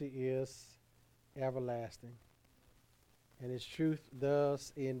is everlasting, and his truth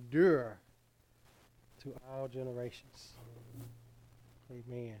does endure to all generations.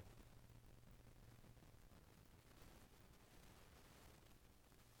 Amen.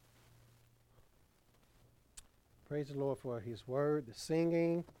 Praise the Lord for his word, the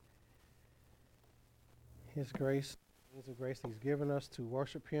singing, his grace, means of grace he's given us to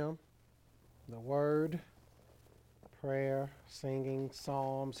worship him, the word, prayer, singing,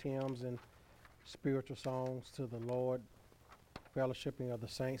 psalms, hymns, and spiritual songs to the Lord, fellowshipping of the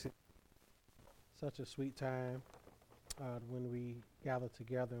saints. Such a sweet time when we gather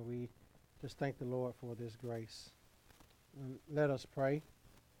together. We just thank the Lord for this grace. And let us pray.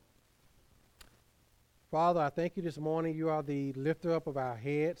 Father, I thank you this morning. You are the lifter up of our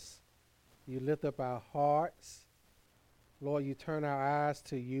heads. You lift up our hearts. Lord, you turn our eyes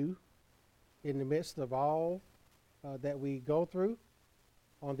to you in the midst of all that we go through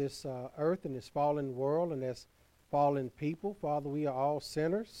on this earth and this fallen world and this fallen people. Father, we are all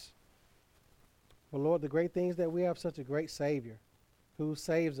sinners. But Lord, the great thing is that we have such a great Savior who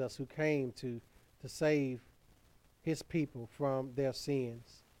saves us, who came to save his people from their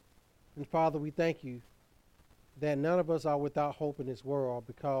sins. And Father, we thank you that none of us are without hope in this world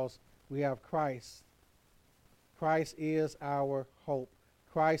because we have Christ. Christ is our hope.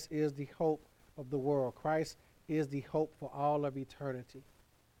 Christ is the hope of the world. Christ is the hope for all of eternity.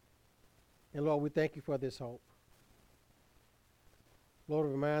 And Lord, we thank you for this hope. Lord,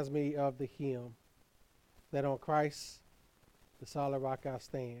 it reminds me of the hymn that on Christ, the solid rock I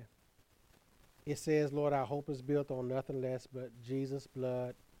stand. It says, Lord, our hope is built on nothing less but Jesus'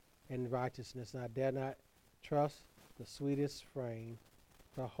 blood and righteousness. And I dare not trust the sweetest frame,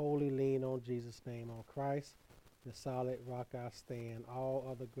 but wholly lean on Jesus' name. On Christ, the solid rock I stand. All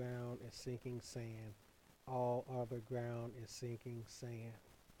other ground is sinking sand. All other ground is sinking sand.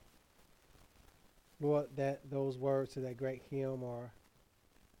 Lord, that those words to that great hymn are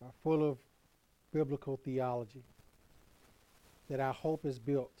full of biblical theology. That our hope is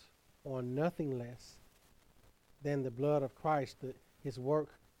built on nothing less than the blood of Christ, his work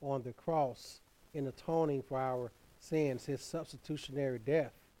on the cross in atoning for our sins, his substitutionary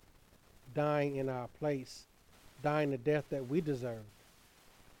death, dying in our place, dying the death that we deserve,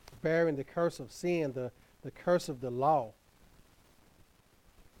 bearing the curse of sin, the curse of the law.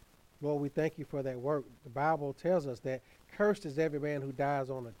 Lord, we thank you for that work. The Bible tells us that cursed is every man who dies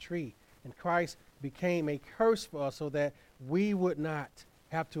on a tree. And Christ became a curse for us so that we would not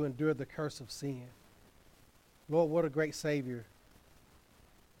have to endure the curse of sin. Lord, what a great Savior.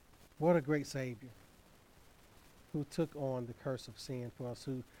 What a great Savior who took on the curse of sin for us,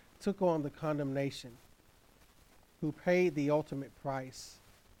 who took on the condemnation, who paid the ultimate price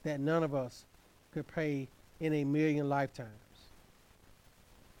that none of us could pay in a million lifetimes.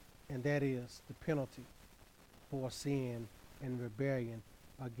 And that is the penalty for sin and rebellion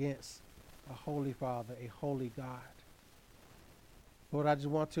against a holy Father, a holy God. Lord, I just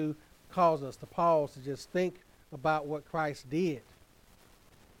want to cause us to pause to just think about what Christ did.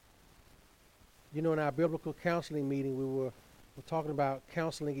 You know, in our biblical counseling meeting, we're talking about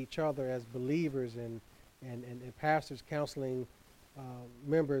counseling each other as believers and pastors counseling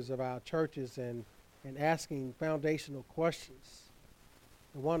members of our churches and asking foundational questions.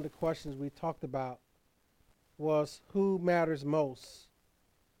 And one of the questions we talked about was, who matters most,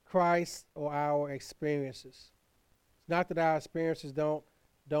 Christ or our experiences? It's not that our experiences don't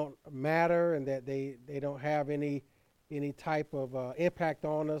matter and that they don't have any type of impact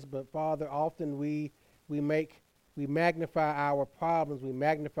on us, but Father, often we magnify our problems, we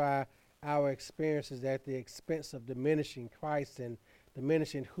magnify our experiences at the expense of diminishing Christ and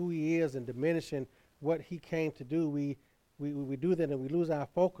diminishing who he is and diminishing what he came to do. We do that and we lose our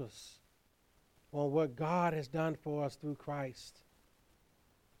focus on what God has done for us through Christ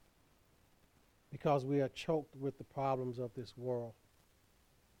because we are choked with the problems of this world.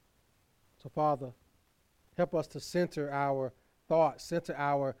 So, Father, help us to center our thoughts, center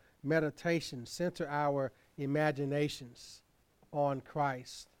our meditation, center our imaginations on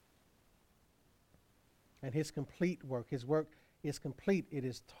Christ and his complete work. His work is complete. It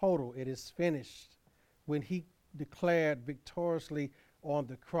is total. It is finished. When he declared victoriously on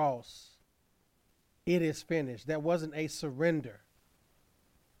the cross, it is finished. That wasn't a surrender.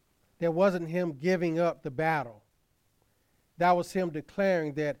 That wasn't him giving up the battle. That was him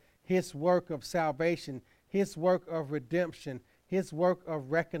declaring that his work of salvation, his work of redemption, his work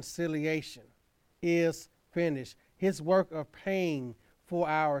of reconciliation is finished. His work of paying for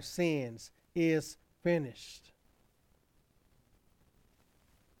our sins is finished.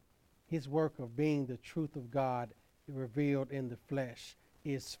 His work of being the truth of God revealed in the flesh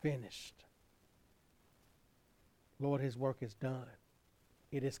is finished. Lord, his work is done.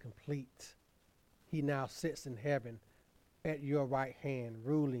 It is complete. He now sits in heaven at your right hand,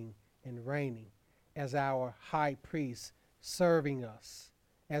 ruling and reigning as our high priest, serving us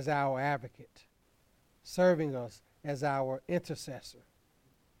as our advocate, serving us as our intercessor,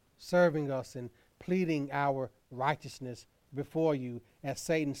 serving us and pleading our righteousness before you as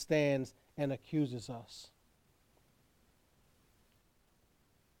Satan stands and accuses us.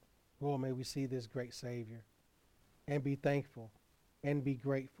 Lord, may we see this great Savior and be thankful and be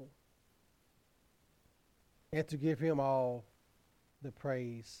grateful and to give him all the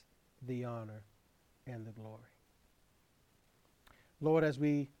praise, the honor, and the glory. Lord, as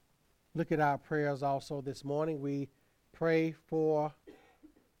we look at our prayers also this morning, we pray for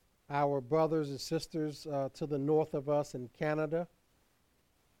our brothers and sisters to the north of us in Canada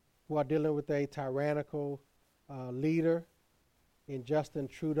who are dealing with a tyrannical leader in Justin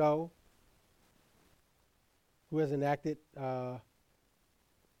Trudeau, who has enacted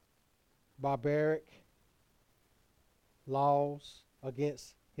barbaric laws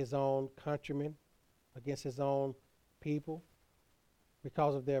against his own countrymen, against his own people,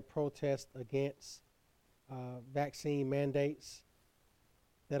 because of their protest against vaccine mandates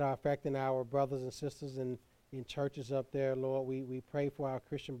that are affecting our brothers and sisters in churches up there. Lord, we pray for our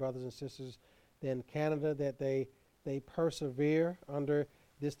Christian brothers and sisters in Canada that they persevere under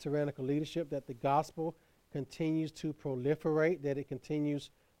this tyrannical leadership, that the gospel continues to proliferate, that it continues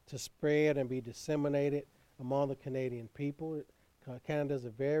to spread and be disseminated among the Canadian people. Canada is a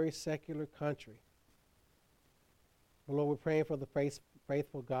very secular country. But Lord, we're praying for the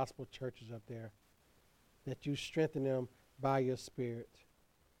faithful gospel churches up there, that you strengthen them by your Spirit,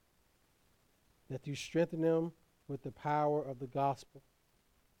 that you strengthen them with the power of the gospel,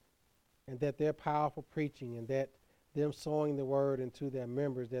 and that their powerful preaching and that them sowing the word into their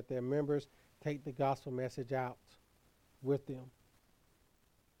members, that their members take the gospel message out with them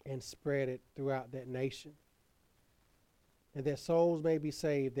and spread it throughout that nation. And that souls may be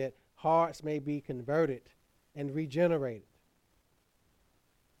saved, that hearts may be converted and regenerated,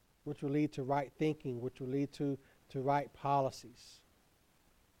 which will lead to right thinking, which will lead to right policies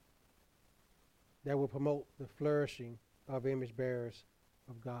that will promote the flourishing of image bearers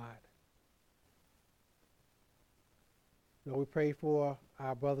of God. Lord, we pray for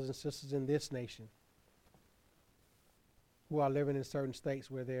our brothers and sisters in this nation who are living in certain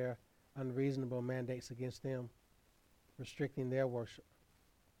states where there are unreasonable mandates against them, restricting their worship.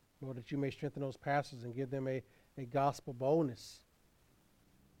 Lord, that you may strengthen those pastors and give them a gospel boldness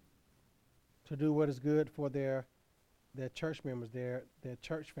to do what is good for their church members, their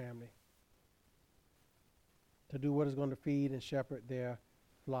church family, to do what is going to feed and shepherd their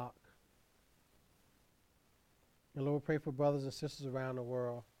flock. And Lord, we pray for brothers and sisters around the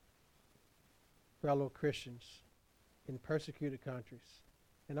world, fellow Christians in persecuted countries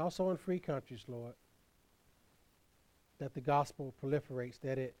and also in free countries, Lord, that the gospel proliferates,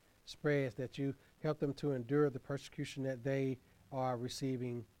 that it spreads, that you help them to endure the persecution that they are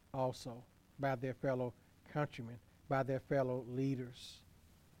receiving also by their fellow countrymen, by their fellow leaders.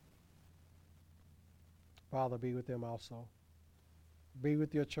 Father, be with them also. Be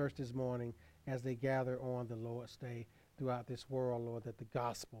with your church this morning as they gather on the Lord's Day throughout this world, Lord, that the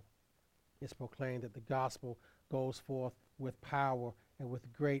gospel is proclaimed, that the gospel goes forth with power and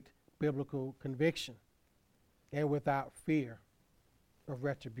with great biblical conviction and without fear of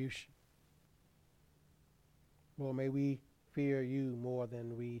retribution. Lord, may we fear you more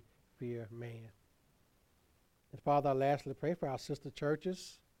than we fear man. And Father, I lastly pray for our sister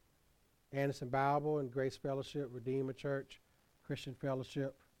churches, Anderson Bible and Grace Fellowship, Redeemer Church, Christian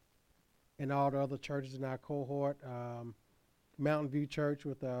Fellowship, and all the other churches in our cohort. Mountain View Church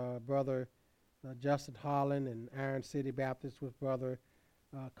with Brother Justin Holland, and Iron City Baptist with Brother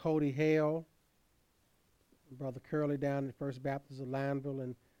Cody Hale, Brother Curley down at First Baptist of Lineville,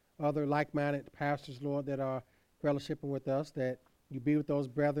 and other like-minded pastors, Lord, that are fellowshipping with us, that you be with those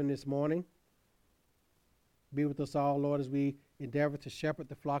brethren this morning. Be with us all, Lord, as we endeavor to shepherd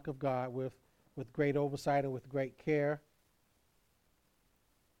the flock of God with great oversight and with great care,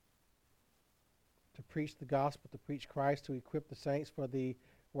 to preach the gospel, to preach Christ, to equip the saints for the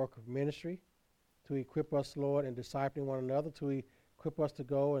work of ministry, to equip us, Lord, in discipling one another, to equip us to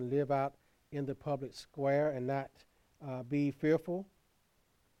go and live out in the public square and not be fearful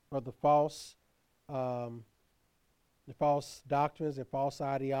of the false doctrines and false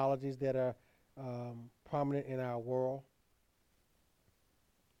ideologies that are prominent in our world.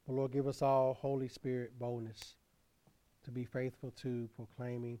 But Lord, give us all Holy Spirit boldness to be faithful to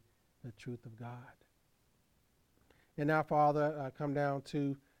proclaiming the truth of God. And now, Father, I come down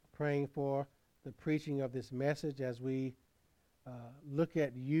to praying for the preaching of this message as we look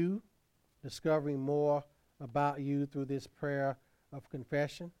at you, discovering more about you through this prayer of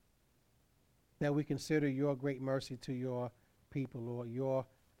confession, that we consider your great mercy to your people, Lord, your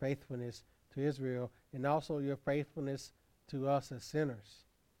faithfulness to Israel, and also your faithfulness to us as sinners.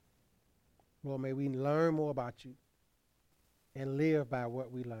 Lord, may we learn more about you and live by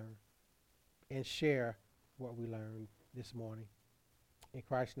what we learn and share what we learned this morning. In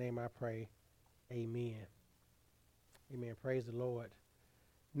Christ's name I pray, amen. Amen. Praise the Lord.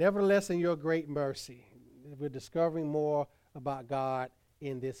 Nevertheless, in your great mercy, we're discovering more about God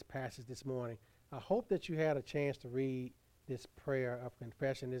in this passage this morning. I hope that you had a chance to read this prayer of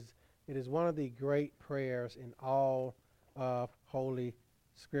confession. It is one of the great prayers in all of Holy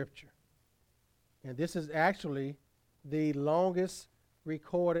Scripture. And this is actually the longest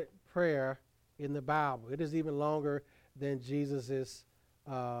recorded prayer in the Bible. It is even longer than Jesus'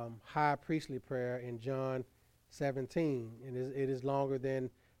 high priestly prayer in John 17. And it is longer than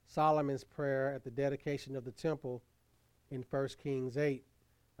Solomon's prayer at the dedication of the temple in 1 Kings 8.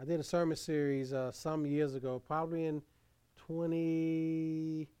 I did a sermon series some years ago, probably in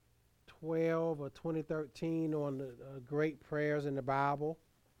 2012 or 2013, on the great prayers in the Bible.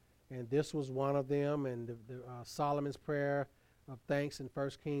 And this was one of them, and Solomon's prayer of thanks in 1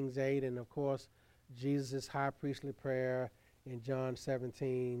 Kings 8, and of course, Jesus' high priestly prayer in John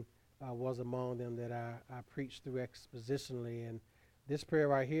 17 was among them that I preached through expositionally. And this prayer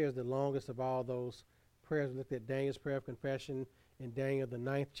right here is the longest of all those prayers. We looked at Daniel's prayer of confession in Daniel, the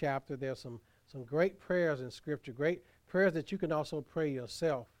 9th chapter. There's some great prayers in Scripture, great prayers that you can also pray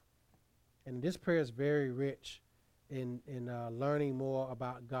yourself. And this prayer is very rich in learning more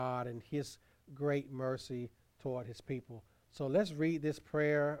about God and His great mercy toward His people. So let's read this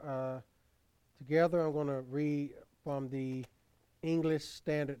prayer together. I'm going to read from the English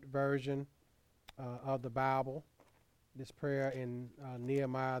Standard Version of the Bible. This prayer in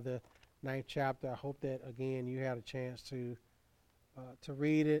Nehemiah, the 9th chapter. I hope that, again, you had a chance to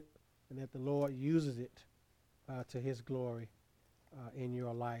read it and that the Lord uses it to His glory in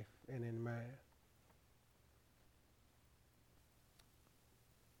your life and in mine.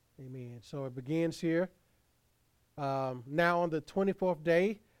 Amen. So it begins here. Now on the 24th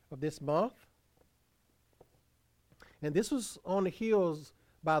day of this month, and this was on the heels,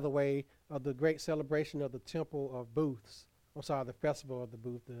 by the way, of the great celebration of the Temple of Booths. I'm sorry, the Festival of the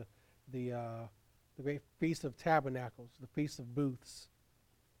Booth, the great Feast of Tabernacles, the Feast of Booths.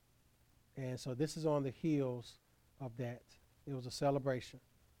 And so this is on the heels of that. It was a celebration.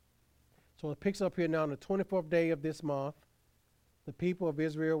 So it picks up here now on the 24th day of this month. The people of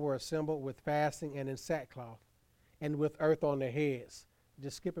Israel were assembled with fasting and in sackcloth and with earth on their heads.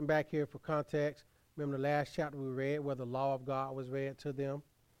 Just skipping back here for context, remember the last chapter we read where the law of God was read to them,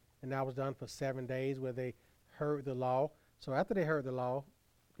 and that was done for 7 days where they heard the law. So after they heard the law,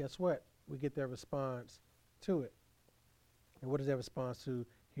 guess what? We get their response to it. And what is their response to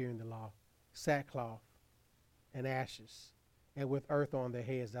hearing the law? Sackcloth and ashes, and with earth on their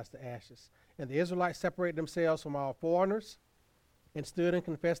heads. That's the ashes. And the Israelites separated themselves from all foreigners and stood and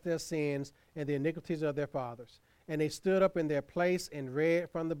confessed their sins and the iniquities of their fathers. And they stood up in their place and read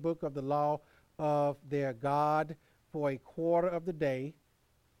from the book of the law of their God for a quarter of the day,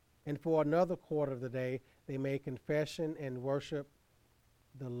 and for another quarter of the day they made confession and worship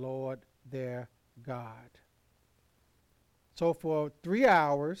the Lord their God. So for 3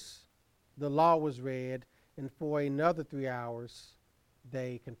 hours the law was read, and for another 3 hours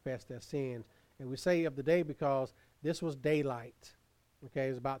they confessed their sins. And we say of the day because this was daylight. Okay,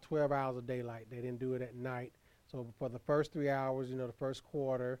 it was about 12 hours of daylight. They didn't do it at night. So for the first 3 hours, the first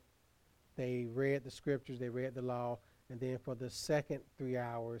quarter, they read the scriptures, they read the law, and then for the second 3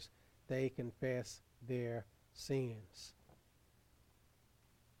 hours, they confessed their sins.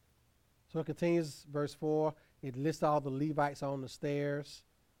 So it continues, verse 4, it lists all the Levites on the stairs.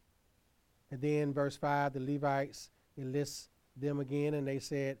 And then verse 5, the Levites, it lists them again, and they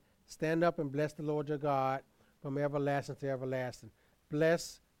said, stand up and bless the Lord your God from everlasting to everlasting.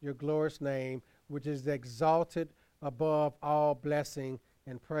 Bless your glorious name, which is exalted above all blessing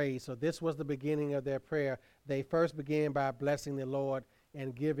and praise. So this was the beginning of their prayer. They first began by blessing the Lord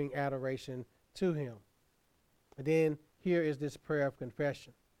and giving adoration to Him. And then here is this prayer of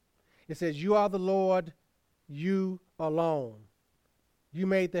confession. It says, you are the Lord, you alone. You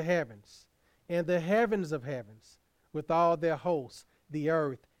made the heavens and the heavens of heavens with all their hosts, the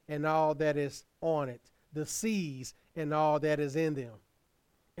earth and all that is on it, the seas and all that is in them.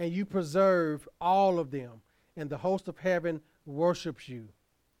 And you preserve all of them, and the host of heaven worships you.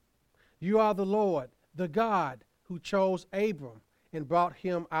 You are the Lord, the God, who chose Abram and brought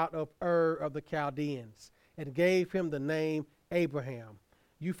him out of Ur of the Chaldeans and gave him the name Abraham.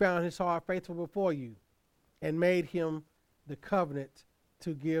 You found his heart faithful before you and made him the covenant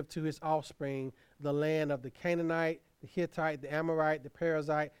to give to his offspring the land of the Canaanite, the Hittite, the Amorite, the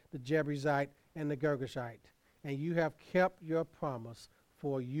Perizzite, the Jebusite, and the Girgashite. And you have kept your promise,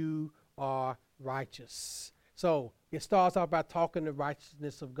 for you are righteous. So it starts off by talking the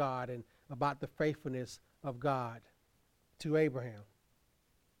righteousness of God and about the faithfulness of God to Abraham.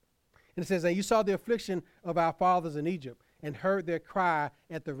 And it says, and you saw the affliction of our fathers in Egypt, and heard their cry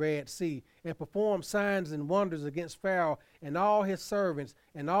at the Red Sea, and performed signs and wonders against Pharaoh and all his servants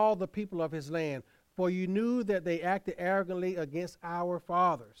and all the people of his land. For you knew that they acted arrogantly against our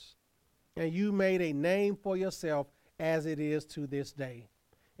fathers. And you made a name for yourself as it is to this day.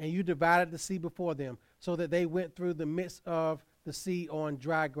 And you divided the sea before them, so that they went through the midst of the sea on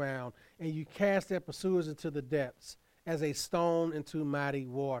dry ground. And you cast their pursuers into the depths, as a stone into mighty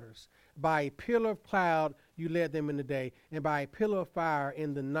waters. By a pillar of cloud you led them in the day, and by a pillar of fire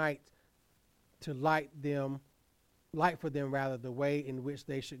in the night to light for them the way in which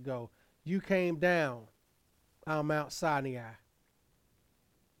they should go. You came down on Mount Sinai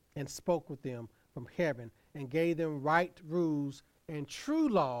and spoke with them from heaven, and gave them right rules and true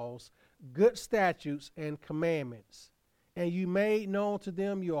laws, good statutes and commandments. And you made known to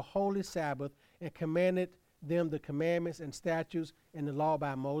them your holy Sabbath, and commanded them the commandments and statutes and the law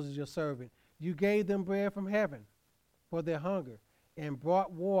by Moses your servant. You gave them bread from heaven for their hunger, and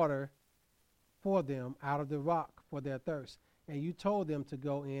brought water for them out of the rock for their thirst. And you told them to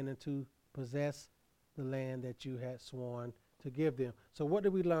go in and to possess the land that you had sworn to give them. So what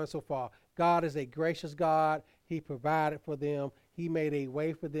did we learn so far? God is a gracious God. He provided for them. He made a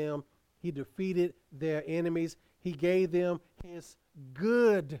way for them. He defeated their enemies. He gave them his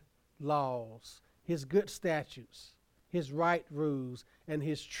good laws, his good statutes, his right rules, and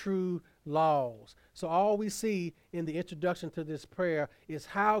his true laws. So all we see in the introduction to this prayer is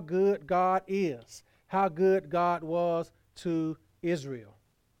how good God is, how good God was to Israel.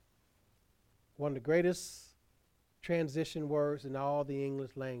 One of the greatest transition words in all the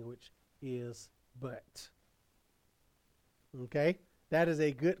English language is but. Okay? That is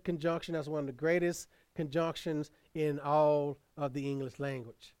a good conjunction. That's one of the greatest conjunctions in all of the English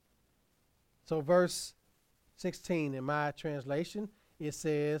language. So verse 16 in my translation, it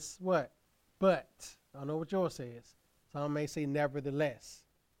says what? But. I don't know what yours says. Some may say nevertheless.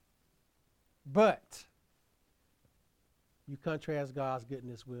 But you contrast God's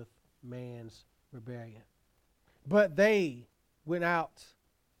goodness with man's rebellion. But they and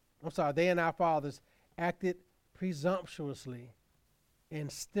our fathers acted presumptuously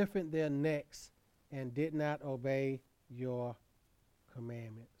and stiffened their necks and did not obey your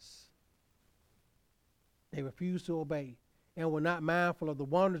commandments. They refused to obey and were not mindful of the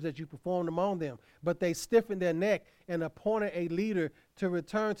wonders that you performed among them. But they stiffened their neck and appointed a leader to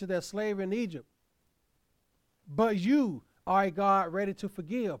return to their slavery in Egypt. But you are a God ready to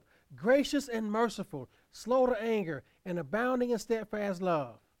forgive, gracious and merciful, slow to anger, and abounding in steadfast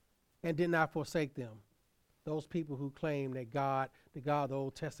love, and did not forsake them. Those people who claim that God, the God of the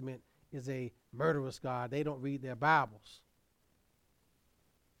Old Testament, is a murderous God. They don't read their Bibles.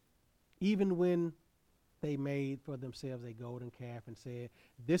 Even when they made for themselves a golden calf and said,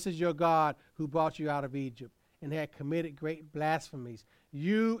 "This is your God who brought you out of Egypt," and had committed great blasphemies.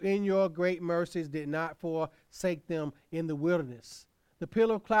 You, in your great mercies, did not forsake them in the wilderness. The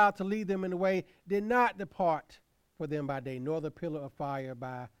pillar of cloud to lead them in the way did not depart for them by day, nor the pillar of fire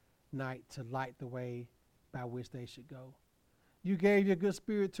by night to light the way by which they should go. You gave your good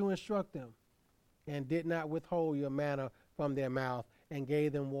spirit to instruct them, and did not withhold your manna from their mouth, and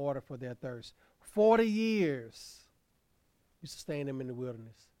gave them water for their thirst. 40 years you sustained them in the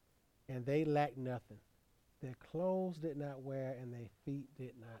wilderness, and they lacked nothing. Their clothes did not wear, and their feet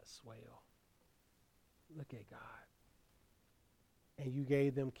did not swell. Look at God. And you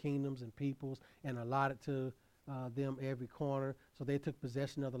gave them kingdoms and peoples, and allotted to them every corner. So they took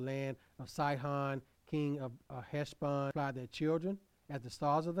possession of the land of Sihon, king of Heshbon, multiplied their children as the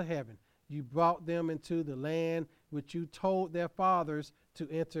stars of the heaven. You brought them into the land which you told their fathers to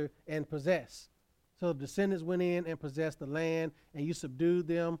enter and possess. So the descendants went in and possessed the land, and you subdued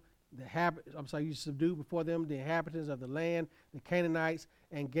them. You subdued before them the inhabitants of the land, the Canaanites,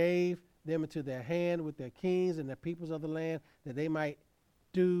 and gave them into their hand with their kings and the peoples of the land, that they might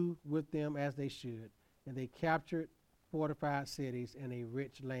do with them as they should. And they captured fortified cities and a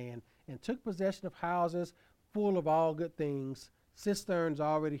rich land, and took possession of houses full of all good things, cisterns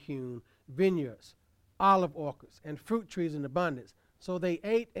already hewn, vineyards, olive orchards, and fruit trees in abundance. So they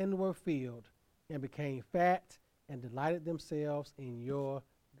ate and were filled, and became fat, and delighted themselves in your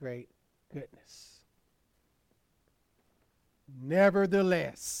great goodness.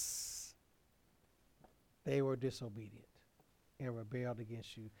 Nevertheless, they were disobedient and rebelled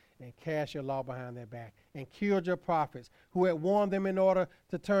against you, and cast your law behind their back, and killed your prophets, who had warned them in order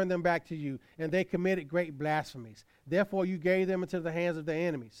to turn them back to you, and they committed great blasphemies. Therefore you gave them into the hands of their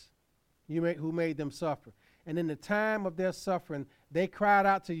enemies, who made them suffer. And in the time of their suffering they cried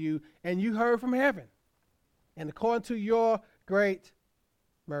out to you, and you heard from heaven, and according to your great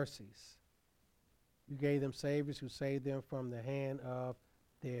mercies you gave them saviors who saved them from the hand of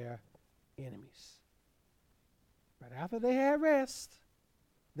their enemies. But after they had rest,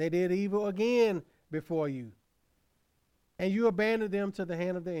 they did evil again before you. And you abandoned them to the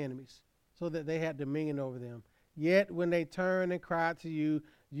hand of their enemies, so that they had dominion over them. Yet when they turned and cried to you,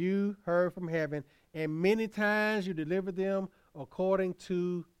 you heard from heaven, and many times you delivered them according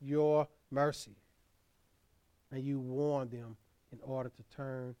to your mercy. And you warned them in order to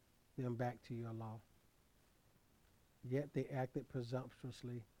turn them back to your law. Yet they acted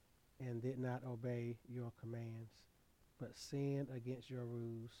presumptuously and did not obey your commands, but sinned against your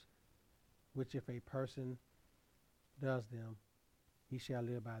rules, which if a person does them, he shall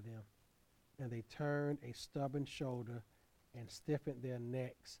live by them. And they turned a stubborn shoulder and stiffened their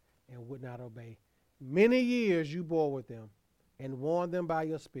necks and would not obey. Many years you bore with them and warned them by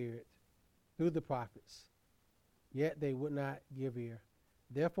your Spirit through the prophets, yet they would not give ear.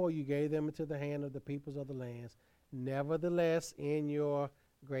 Therefore you gave them into the hand of the peoples of the lands. Nevertheless, in your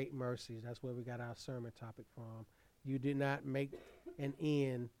great mercies, that's where we got our sermon topic from, you did not make an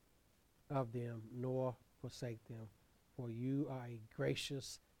end of them, nor forsake them, for you are a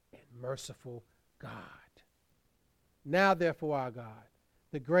gracious and merciful God. Now therefore our God,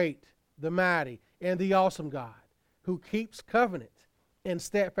 the great, the mighty, and the awesome God, who keeps covenant and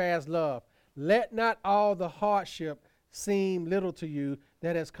steadfast love, let not all the hardship seem little to you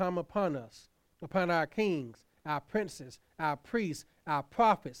that has come upon us, upon our kings, our princes, our priests, our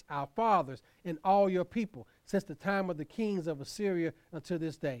prophets, our fathers, and all your people, since the time of the kings of Assyria unto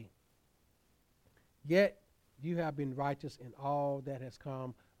this day. Yet you have been righteous in all that has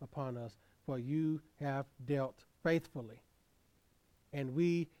come upon us, for you have dealt faithfully, and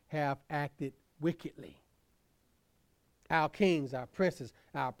we have acted wickedly. Our kings, our princes,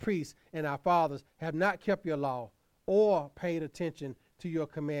 our priests, and our fathers have not kept your law or paid attention to your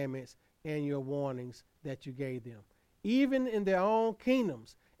commandments and your warnings that you gave them, even in their own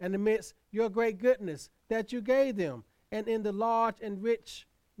kingdoms, and amidst your great goodness that you gave them, and in the large and rich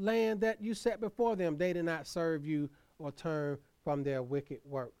land that you set before them, they did not serve you or turn from their wicked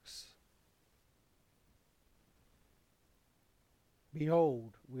works.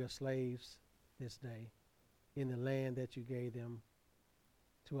 Behold, we are slaves this day in the land that you gave them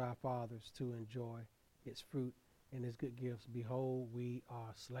to our fathers to enjoy its fruit and its good gifts. Behold, we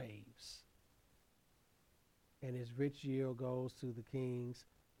are slaves. And its rich yield goes to the kings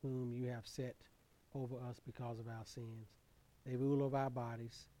whom you have set over us because of our sins. They rule over our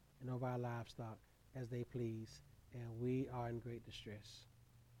bodies and over our livestock as they please, and we are in great distress.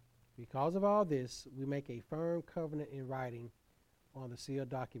 Because of all this, we make a firm covenant in writing on the sealed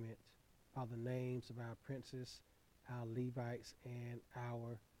document are the names of our princes, our Levites, and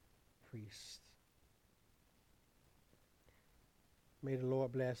our priests. May the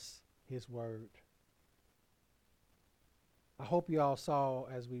Lord bless his word. I hope you all saw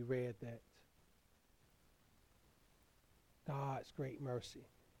as we read that God's great mercy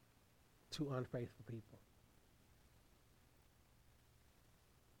to unfaithful people.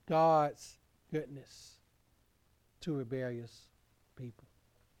 God's goodness to rebellious people.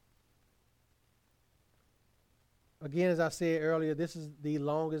 Again, as I said earlier, this is the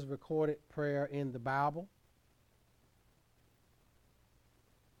longest recorded prayer in the Bible.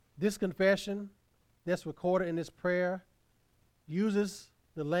 This confession that's recorded in this prayer uses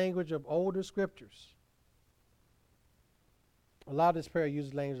the language of older scriptures. A lot of this prayer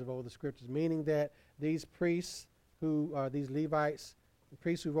uses language of older scriptures, meaning that these priests these Levites, the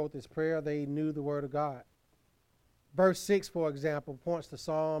priests who wrote this prayer, they knew the word of God. Verse 6, for example, points to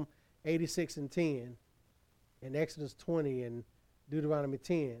Psalm 86 and 10, and Exodus 20 and Deuteronomy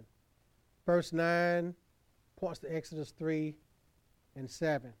 10. Verse 9 points to Exodus 3 and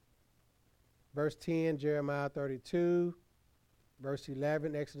 7. Verse 10, Jeremiah 32. Verse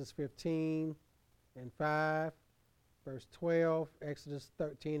 11, Exodus 15 and 5. Verse 12, Exodus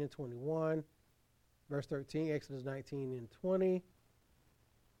 13 and 21. Verse 13, Exodus 19 and 20.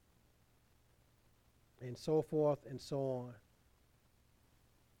 And so forth and so on.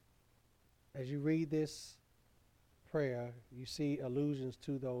 As you read this prayer, you see allusions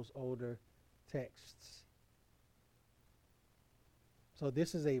to those older texts. So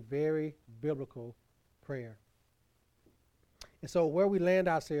this is a very biblical prayer. And so where we land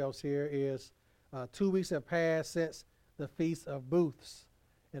ourselves here is 2 weeks have passed since the Feast of Booths.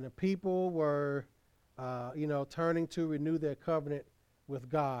 And the people were, turning to renew their covenant with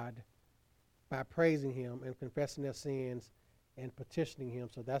God by praising him and confessing their sins and petitioning him.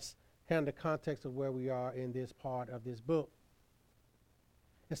 So that's kind of the context of where we are in this part of this book.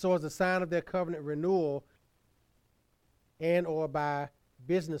 And so as a sign of their covenant renewal and or by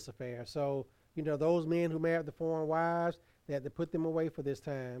business affairs. So, those men who married the foreign wives, they had to put them away for this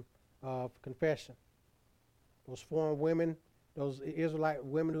time of confession. Those foreign women, those Israelite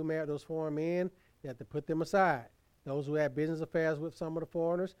women who married those foreign men, they had to put them aside. Those who had business affairs with some of the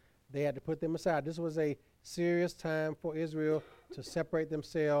foreigners, they had to put them aside. This was a serious time for Israel to separate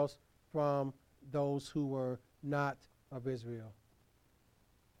themselves from those who were not of Israel.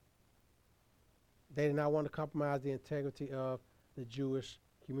 They did not want to compromise the integrity of the Jewish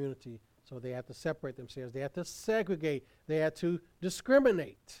community, so they had to separate themselves. They had to segregate. They had to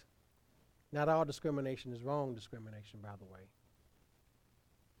discriminate. Not all discrimination is wrong discrimination, by the way.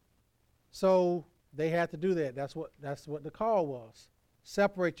 So they had to do that. That's what the call was.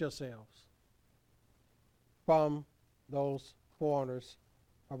 Separate yourselves from those foreigners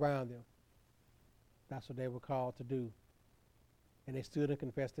around them. That's what they were called to do. And they stood and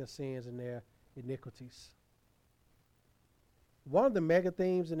confessed their sins and their iniquities. One of the mega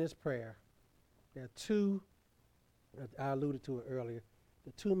themes in this prayer, there are two, I alluded to it earlier,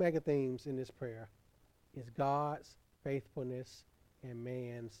 the two mega themes in this prayer is God's faithfulness and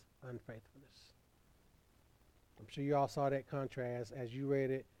man's unfaithfulness. I'm sure you all saw that contrast as you read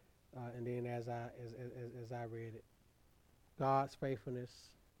it, and then as I read it. God's faithfulness,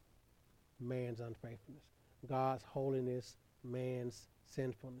 man's unfaithfulness. God's holiness, man's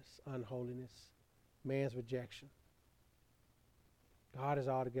sinfulness, unholiness, man's rejection. God is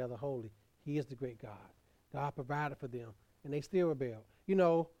altogether holy. He is the great God. God provided for them, and they still rebelled.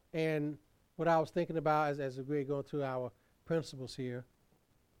 And what I was thinking about as we're going through our principles here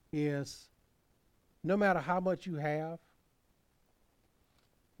is no matter how much you have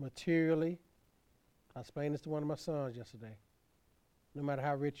materially, I explained this to one of my sons yesterday, no matter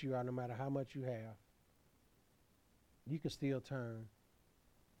how rich you are, no matter how much you have, you can still turn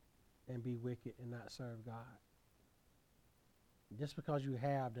and be wicked and not serve God. Just because you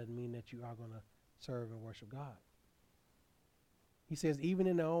have doesn't mean that you are going to serve and worship God. He says, even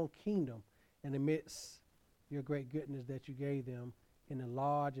in their own kingdom, and amidst your great goodness that you gave them in the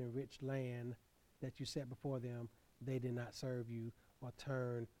large and rich land that you set before them, they did not serve you or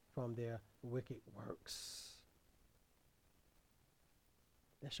turn from their wicked works.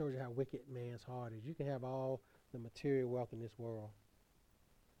 That shows you how wicked man's heart is. You can have all the material wealth in this world.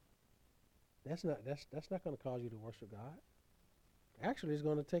 That's not going to cause you to worship God. Actually, it's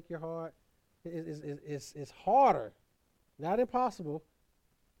going to take your heart. It's harder, not impossible,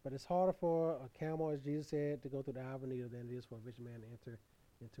 but it's harder for a camel, as Jesus said, to go through the eye of a needle than it is for a rich man to enter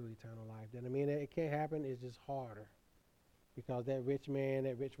into eternal life. Doesn't mean that it can't happen. It's just harder, because that rich man,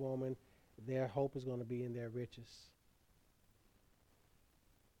 that rich woman, their hope is going to be in their riches.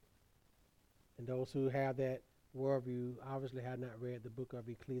 And those who have that worldview obviously have not read the book of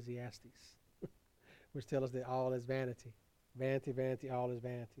Ecclesiastes, which tells us that all is vanity. Vanity, vanity, all is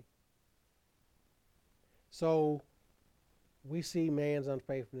vanity. So we see man's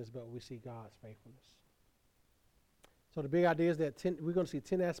unfaithfulness, but we see God's faithfulness. So the big idea is that we're going to see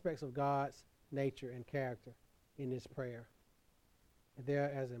 10 aspects of God's nature and character in this prayer. And they're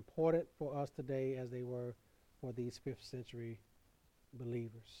as important for us today as they were for these 5th century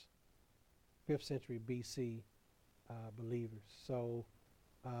believers, 5th century BC believers. So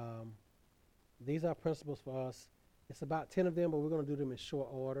these are principles for us. It's about 10 of them, but we're going to do them in short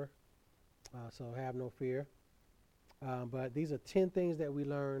order, so have no fear. But these are 10 things that we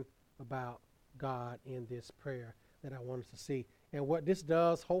learn about God in this prayer that I want us to see. And what this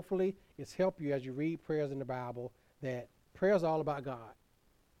does, hopefully, is help you as you read prayers in the Bible, that prayer is all about God.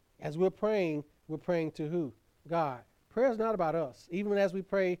 As we're praying to who? God. Prayer is not about us, even as we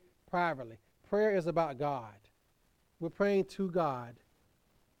pray privately. Prayer is about God. We're praying to God,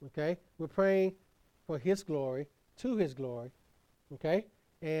 okay? We're praying for His glory, to His glory, okay?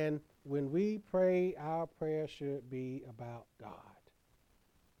 And when we pray, our prayer should be about God,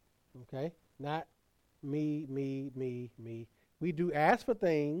 okay? Not me. We do ask for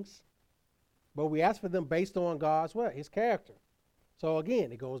things, but we ask for them based on God's what? His character. So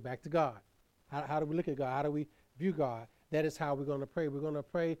again, it goes back to God. How do we look at God? How do we view God? That is how we're going to pray. We're going to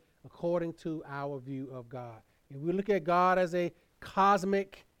pray according to our view of God. If we look at God as a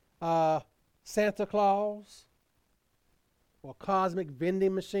cosmic Santa Claus, or cosmic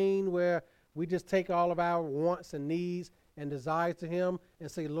vending machine where we just take all of our wants and needs and desires to him and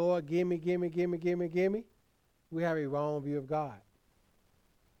say, Lord, give me, give me, give me, give me, give me, we have a wrong view of God.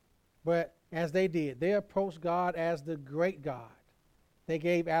 But as they did, they approached God as the great God. They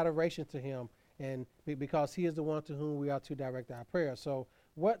gave adoration to him, and because he is the one to whom we are to direct our prayers. So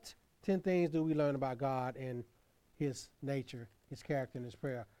what 10 things do we learn about God and his nature, his character, and his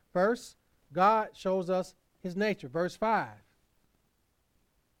prayer? First, God shows us his nature. Verse 5.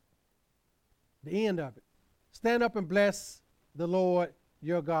 The end of it. Stand up and bless the Lord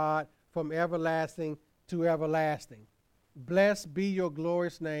your God from everlasting to everlasting. Blessed be your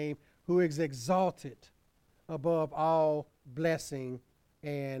glorious name, who is exalted above all blessing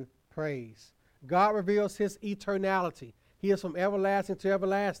and praise. God reveals his eternality. He is from everlasting to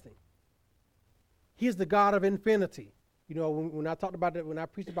everlasting. He is the God of infinity. You know, when I talked about that, when I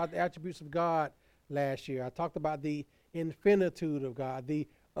preached about the attributes of God last year, I talked about the infinitude of God, the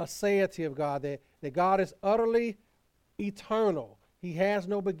aseity of God, that God is utterly eternal. He has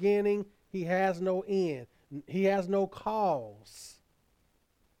no beginning. He has no end. He has no cause.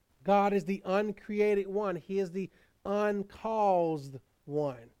 God is the uncreated one. He is the uncaused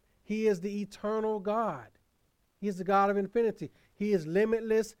one. He is the eternal God. He is the God of infinity. He is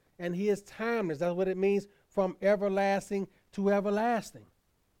limitless and he is timeless. That's what it means, from everlasting to everlasting.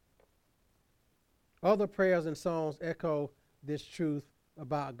 Other prayers and songs echo this truth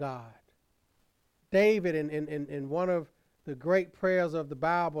about God. David, in one of the great prayers of the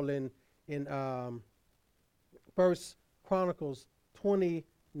Bible, in 1 Chronicles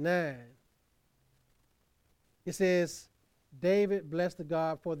 29, it says, David blessed the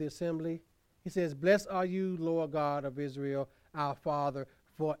God for the assembly. He says, blessed are you, Lord God of Israel, our Father,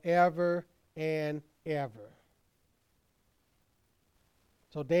 forever and ever.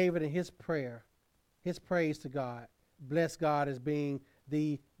 So David, in his prayer, his praise to God, bless God as being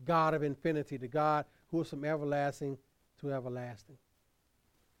the God of infinity, the God who is from everlasting to everlasting.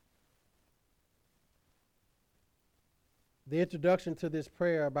 The introduction to this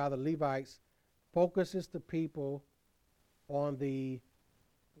prayer by the Levites focuses the people on the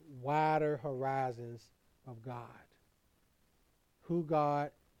wider horizons of God, who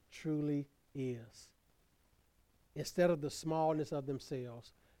God truly is, instead of the smallness of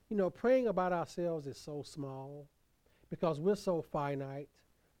themselves. You know, praying about ourselves is so small because we're so finite,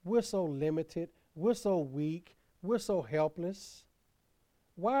 we're so limited, we're so weak, we're so helpless.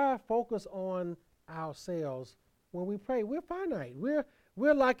 Why focus on ourselves when we pray? We're finite.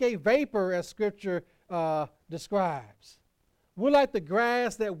 We're like a vapor, as Scripture describes. We're like the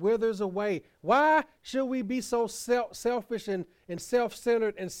grass that withers away. Why should we be so selfish and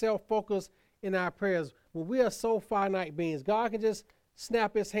self-centered and self-focused in our prayers when we are so finite beings? God can just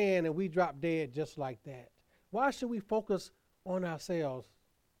snap his hand and we drop dead just like that. Why should we focus on ourselves?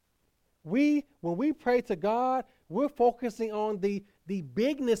 When we pray to God, we're focusing on the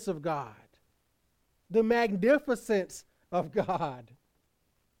bigness of God, the magnificence of God.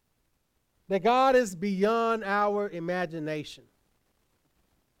 That God is beyond our imagination.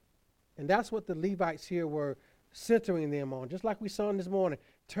 And that's what the Levites here were centering them on. Just like we saw this morning.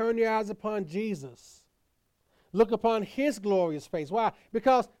 Turn your eyes upon Jesus. Look upon his glorious face. Why?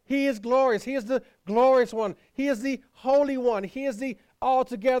 Because he is glorious. He is the glorious one. He is the holy one. He is the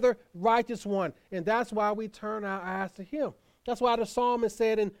altogether righteous one. And that's why we turn our eyes to him. That's why the psalmist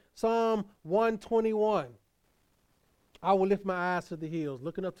said in Psalm 121, I will lift my eyes to the hills,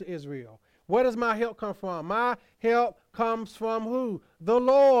 looking up to Israel. Where does my help come from? My help comes from who? The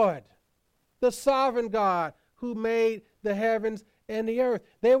Lord, the sovereign God who made the heavens and the earth.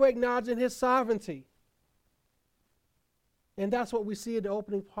 They were acknowledging his sovereignty. And that's what we see in the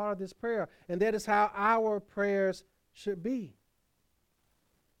opening part of this prayer. And that is how our prayers should be.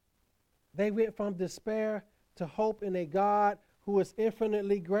 They went from despair to hope in a God who is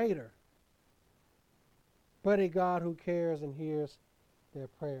infinitely greater, but a God who cares and hears their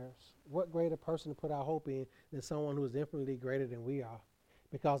prayers. What greater person to put our hope in than someone who is infinitely greater than we are?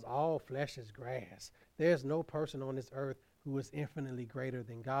 Because all flesh is grass. There's no person on this earth who is infinitely greater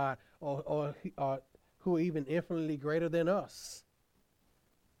than God or who are even infinitely greater than us.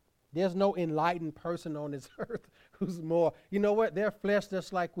 There's no enlightened person on this earth who's more. You know what? They're flesh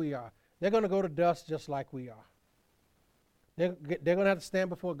just like we are. They're going to go to dust just like we are. They're going to have to stand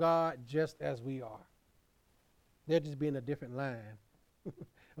before God just as we are. They'll just be in a different line.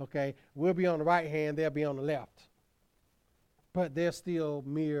 Okay? We'll be on the right hand, they'll be on the left. But they're still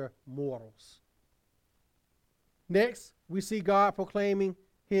mere mortals. Next, we see God proclaiming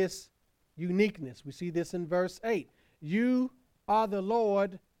his uniqueness. We see this in verse 8. You are the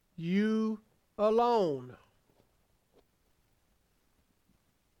Lord, you alone.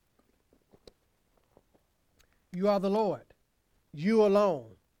 You are the Lord. You alone.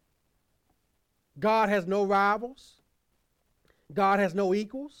 God has no rivals. God has no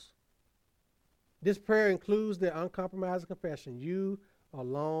equals. This prayer includes the uncompromising confession. You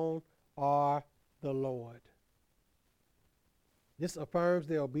alone are the Lord. This affirms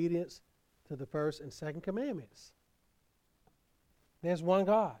their obedience to the first and second commandments. There's one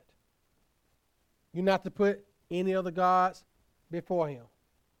God. You're not to put any other gods before him.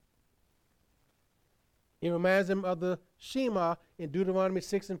 It reminds them of the Shema in Deuteronomy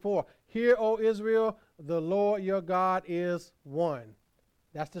 6:4. Hear, O Israel, the Lord your God is one.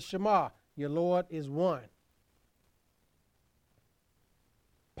 That's the Shema. Your Lord is one.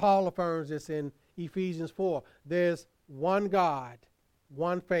 Paul affirms this in Ephesians 4. There's one God,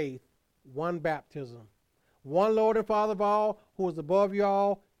 one faith, one baptism, one Lord and Father of all, who is above you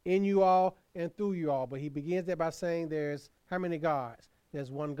all, in you all, and through you all. But he begins that by saying there's how many gods? There's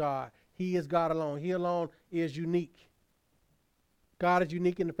one God. He is God alone. He alone is unique. God is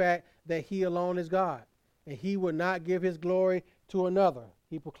unique in the fact that he alone is God. And he will not give his glory to another.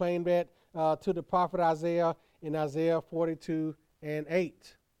 He proclaimed that to the prophet Isaiah in Isaiah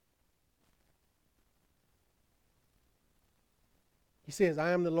 42:8. He says,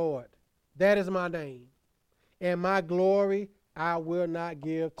 I am the Lord. That is my name. And my glory I will not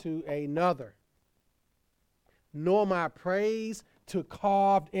give to another, nor my praise to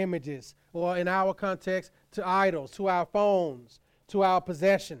carved images, or in our context, to idols, to our phones, to our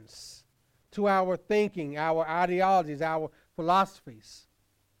possessions, to our thinking, our ideologies, our philosophies.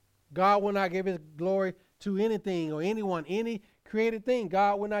 God will not give his glory to anything or anyone, any created thing.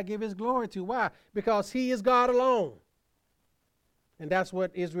 God will not give his glory to. Why? Because he is God alone. And that's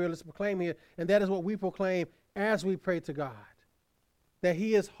what Israel is proclaiming here. And that is what we proclaim as we pray to God. That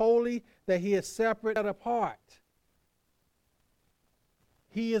he is holy, that he is separate and apart.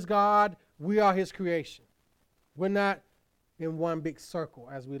 He is God. We are his creation. We're not in one big circle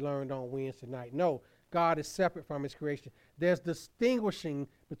as we learned on Wednesday night. No, God is separate from his creation. There's distinguishing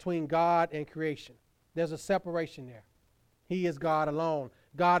between God and creation. There's a separation there. He is God alone.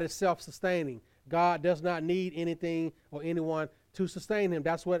 God is self-sustaining. God does not need anything or anyone to sustain him.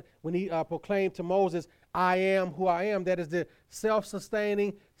 That's what, when he proclaimed to Moses, I am who I am, that is the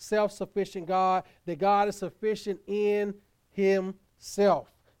self-sustaining, self-sufficient God, that God is sufficient in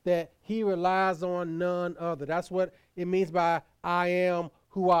himself, that he relies on none other. That's what it means by I am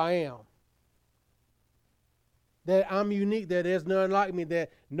who I am. That I'm unique, that there's none like me,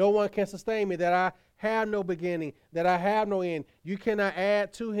 that no one can sustain me, that I have no beginning, that I have no end. You cannot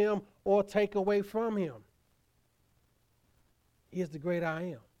add to him or take away from him. He is the great I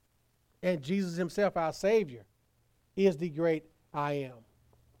am. And Jesus himself, our Savior, is the great I am.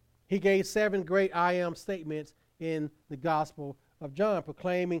 He gave 7 great I am statements in the Gospel of John,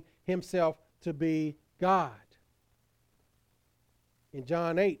 proclaiming himself to be God. In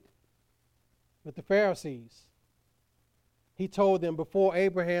John 8, with the Pharisees, he told them, before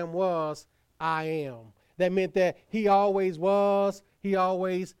Abraham was, I am. That meant that he always was, he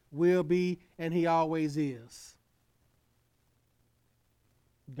always will be, and he always is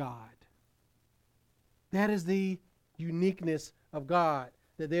God. That is the uniqueness of God,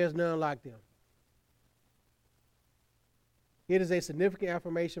 that there's none like them. It is a significant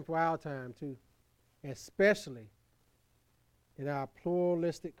affirmation for our time, too, especially in our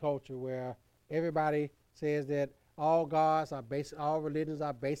pluralistic culture where everybody says that all gods are all religions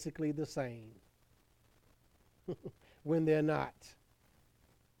are basically the same when they're not.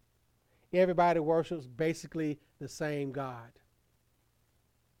 Everybody worships basically the same God.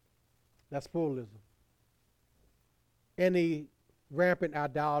 That's pluralism. And the rampant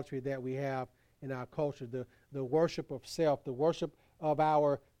idolatry that we have in our culture, the worship of self, the worship of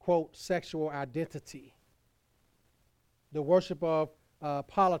our, quote, sexual identity, the worship of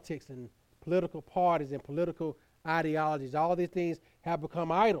politics and political parties and political ideologies. All these things have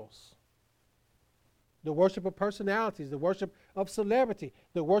become idols. The worship of personalities, the worship of celebrity,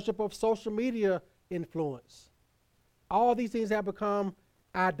 the worship of social media influence. All these things have become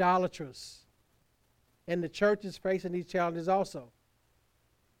idolatrous. And the church is facing these challenges also.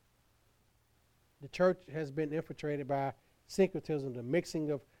 The church has been infiltrated by syncretism, the mixing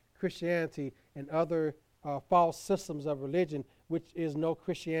of Christianity and other false systems of religion, which is no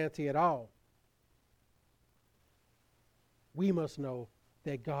Christianity at all. We must know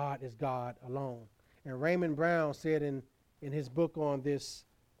that God is God alone. And Raymond Brown said in his book on this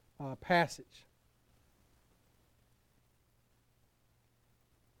passage,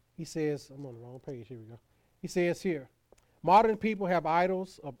 he says, I'm on the wrong page, here we go. He says here, modern people have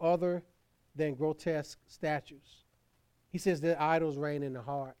idols of other than grotesque statues. He says that idols reign in the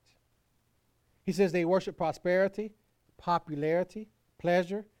heart. He says they worship prosperity, popularity,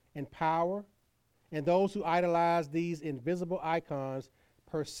 pleasure, and power. And those who idolize these invisible icons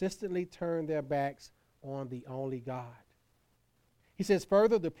persistently turn their backs on the only God. He says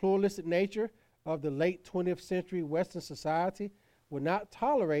further, the pluralistic nature of the late 20th century Western society would not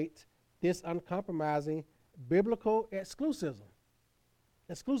tolerate this uncompromising biblical exclusivism.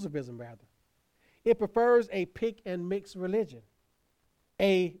 It prefers a pick and mix religion,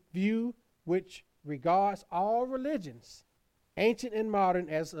 a view which regards all religions, ancient and modern,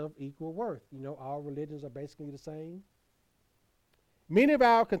 as of equal worth. You know, all religions are basically the same. Many of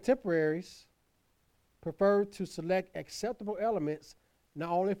our contemporaries prefer to select acceptable elements not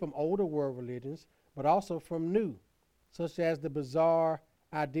only from older world religions, but also from new, such as the bizarre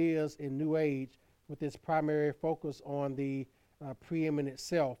ideas in New Age with its primary focus on the preeminent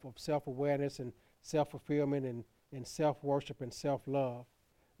self of self-awareness and self-fulfillment and self-worship and self-love,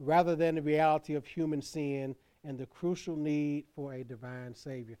 rather than the reality of human sin and the crucial need for a divine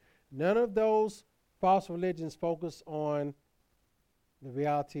Savior. None of those false religions focus on the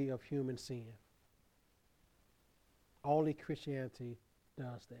reality of human sin. Only Christianity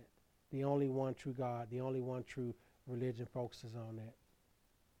does that. The only one true God, the only one true religion focuses on that.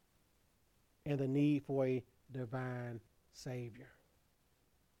 And the need for a divine Savior.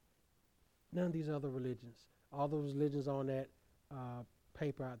 None of these other religions, all those religions on that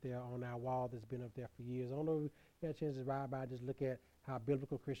paper out there on our wall that's been up there for years. I don't know if you had a chance to ride by, just look at how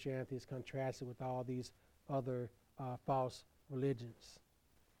biblical Christianity is contrasted with all these other false religions.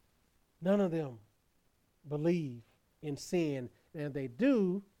 None of them believe in sin, and if they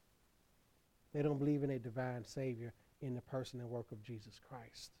do, they don't believe in a divine Savior in the person and work of Jesus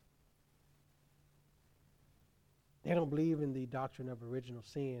Christ. They don't believe in the doctrine of original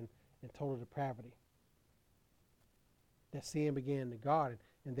sin and total depravity. That sin began in the garden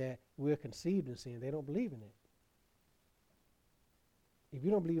and that we're conceived in sin. They don't believe in it. If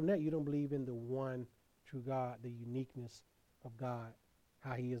you don't believe in that, you don't believe in the one true God, the uniqueness of God,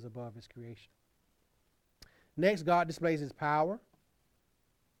 how he is above his creation. Next, God displays his power.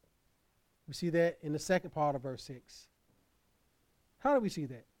 We see that in the second part of verse 6. How do we see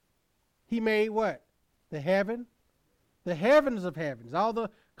that? He made what? The heavens of heavens, all the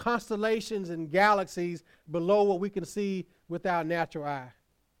constellations and galaxies below what we can see with our natural eye,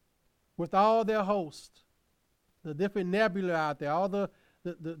 with all their hosts, the different nebula out there, all the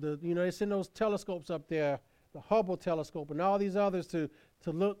they send those telescopes up there, the Hubble telescope and all these others to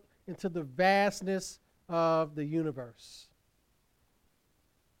look into the vastness of the universe.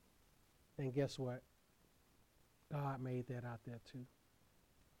 And guess what? God made that out there too.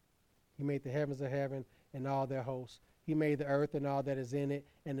 He made the heavens of heaven and all their hosts. He made the earth and all that is in it,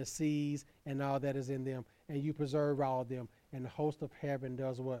 and the seas and all that is in them. And you preserve all of them. And the host of heaven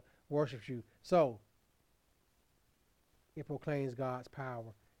does what? Worships you. So, it proclaims God's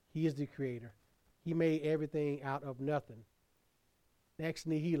power. He is the creator. He made everything out of nothing. Ex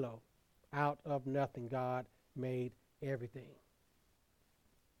nihilo. Out of nothing, God made everything.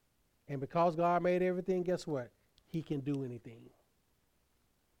 And because God made everything, guess what? He can do anything.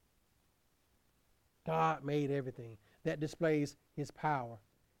 God made everything. That displays his power.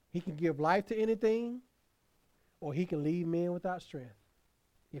 He can give life to anything, or he can leave men without strength,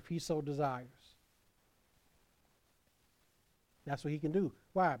 if he so desires. That's what he can do.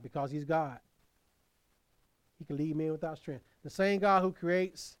 Why? Because he's God. He can leave men without strength. The same God who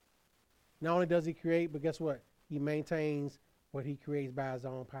creates, not only does he create, but guess what? He maintains what he creates by his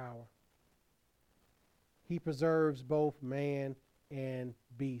own power. He preserves both man and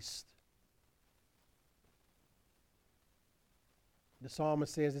beast. The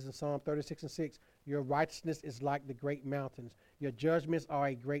psalmist says this in Psalm 36:6. Your righteousness is like the great mountains. Your judgments are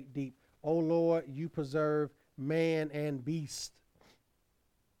a great deep. O Lord, you preserve man and beast.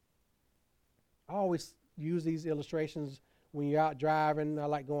 I always use these illustrations when you're out driving. I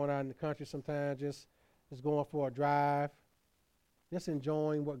like going out in the country sometimes, just going for a drive, just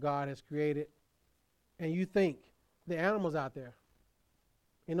enjoying what God has created. And you think the animals out there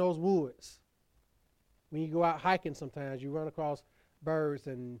in those woods. When you go out hiking sometimes, you run across birds,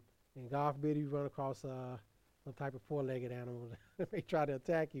 and God forbid you run across some type of four-legged animal that may try to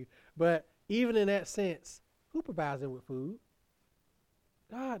attack you. But even in that sense, who provides them with food?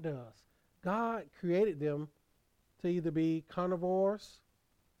 God does. God created them to either be carnivores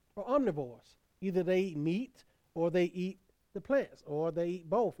or omnivores. Either they eat meat or they eat the plants, or they eat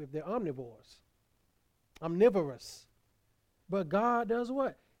both if they're omnivores. Omnivorous. But God does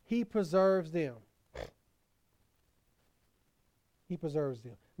what? He preserves them. He preserves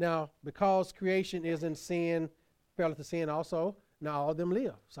them. Now, because creation is in sin, fell into sin also, Not all of them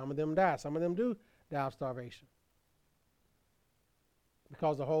live. Some of them die. Some of them do die of starvation.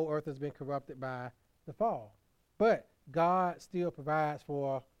 Because the whole earth has been corrupted by the fall. But God still provides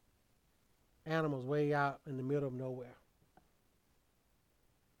for animals way out in the middle of nowhere.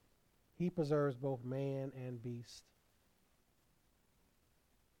 He preserves both man and beast.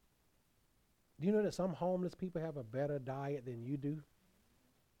 Do you know that some homeless people have a better diet than you do?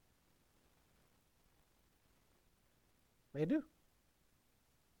 They do.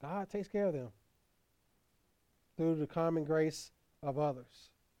 God takes care of them through the common grace of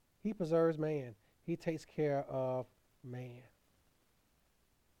others. He preserves man. He takes care of man.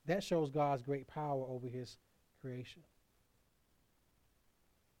 That shows God's great power over his creation.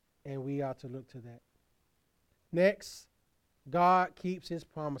 And we are to look to that. Next, God keeps his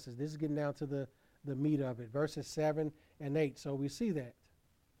promises. This is getting down to the meat of it. Verses 7 and 8. So we see that.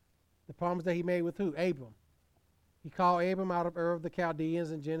 The promise that he made with who? Abram. He called Abram out of Ur of the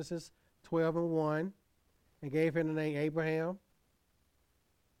Chaldeans in Genesis 12 and 1 and gave him the name Abraham.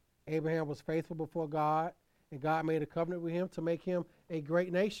 Abraham was faithful before God, and God made a covenant with him to make him a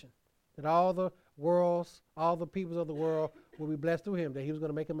great nation, that all the peoples of the world will be blessed through him, that he was going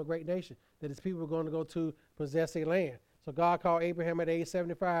to make him a great nation, that his people were going to go to possess a land. So God called Abraham at age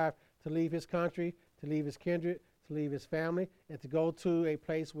 75 to leave his country, to leave his kindred, to leave his family, and to go to a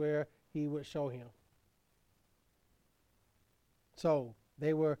place where he would show him. So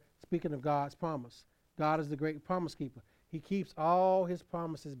they were speaking of God's promise. God is the great promise keeper. He keeps all his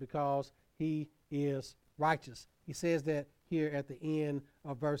promises because he is righteous. He says that here at the end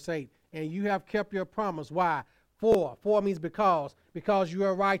of verse 8. And you have kept your promise. Why? For means because you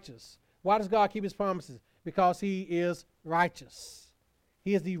are righteous. Why does God keep his promises? Because he is righteous.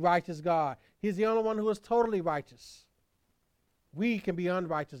 He is the righteous God. He's the only one who is totally righteous. We can be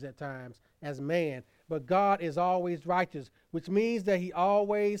unrighteous at times as man, but God is always righteous, which means that he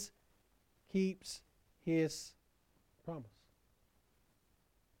always keeps his promise.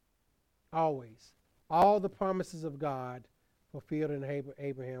 Always. All the promises of God fulfilled in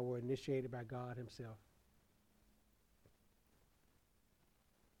Abraham were initiated by God himself.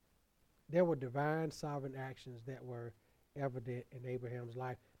 There were divine sovereign actions that were evident in Abraham's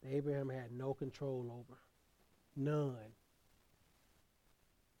life that Abraham had no control over. None.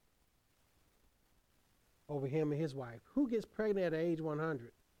 Over him and his wife. Who gets pregnant at age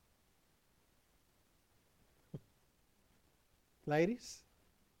 100? Ladies?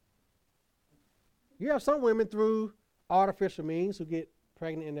 You have some women through artificial means who get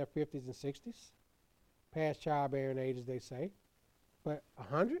pregnant in their 50s and 60s. Past childbearing age, as they say. But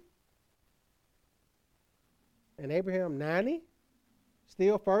 100? And Abraham 90?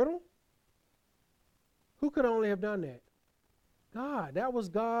 Still fertile? Who could only have done that? God. That was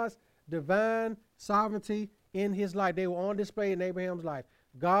God's divine sovereignty in his life. They were on display in Abraham's life.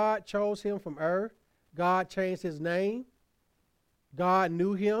 God chose him from Ur. God changed his name. God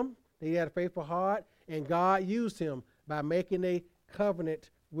knew him. He had a faithful heart. And God used him by making a covenant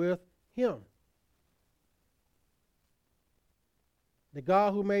with him. The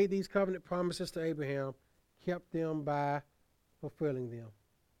God who made these covenant promises to Abraham kept them by fulfilling them.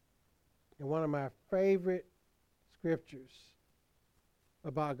 And one of my favorite scriptures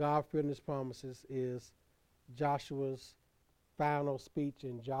about God fulfilling his promises is Joshua's final speech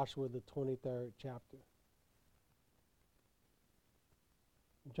in Joshua the 23rd chapter.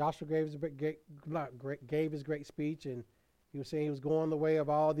 Joshua gave his great speech, and he was saying he was going the way of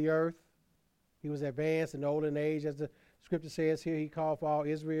all the earth. He was advanced and old in age, as the scripture says here. He called for all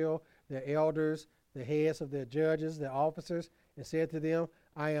Israel, their elders, the heads of their judges, their officers, and said to them,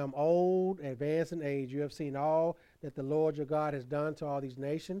 I am old, advanced in age. You have seen all that the Lord your God has done to all these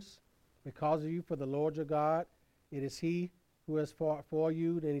nations. Because of you, for the Lord your God, it is he who has fought for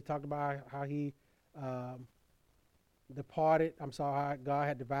you. Then he talked about how he how God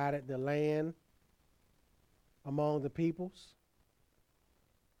had divided the land among the peoples.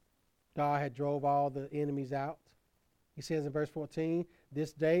 God had drove all the enemies out. He says in verse 14,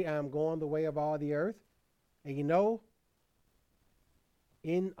 this day I am going the way of all the earth. And you know,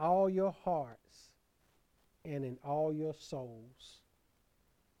 in all your hearts and in all your souls,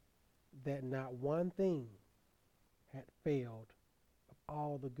 that not one thing had failed of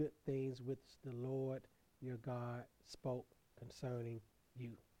all the good things which the Lord your God spoke concerning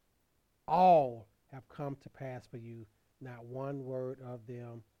you. All have come to pass for you. Not one word of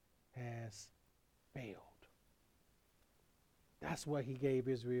them has failed. That's what he gave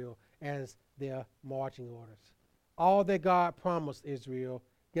Israel as their marching orders. All that God promised Israel,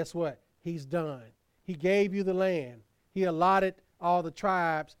 guess what? He's done. He gave you the land. He allotted all the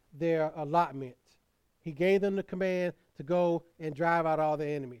tribes their allotment. He gave them the command to go and drive out all the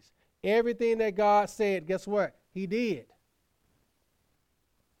enemies. Everything that God said, guess what? He did.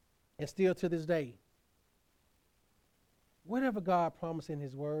 And still to this day, whatever God promised in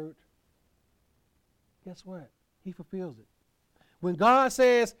his word, guess what? He fulfills it. When God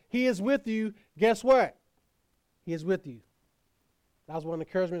says he is with you, guess what? He is with you. That was one of the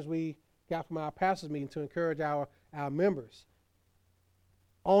encouragements we got from our pastors meeting to encourage our members.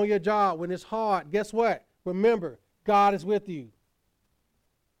 On your job, when it's hard, guess what? Remember, God is with you.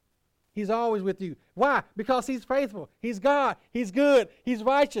 He's always with you. Why? Because he's faithful. He's God. He's good. He's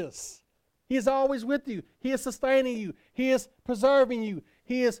righteous. He is always with you. He is sustaining you. He is preserving you.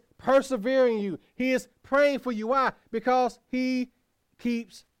 He is persevering you. He is praying for you. Why? Because he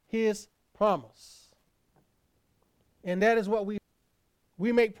keeps his promise. And that is what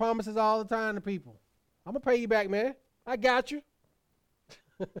we make promises all the time to people. I'm going to pay you back, man. I got you.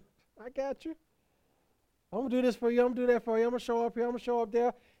 I got you. I'm going to do this for you. I'm going to do that for you. I'm going to show up here. I'm going to show up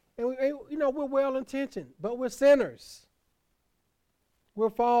there. And, we're well-intentioned, but we're sinners. We're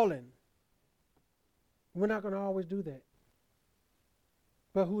fallen. We're not going to always do that.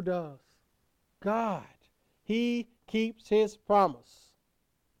 But who does? God. He keeps his promise.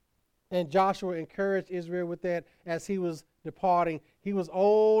 And Joshua encouraged Israel with that as he was departing. He was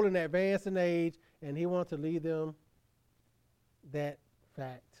old and advanced in age, and he wanted to lead them that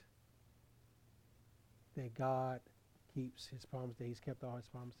fact that God keeps his promise, that he's kept all his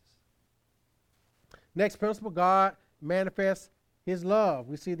promises. Next principle, God manifests his love.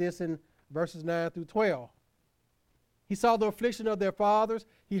 We see this in verses 9 through 12. He saw the affliction of their fathers.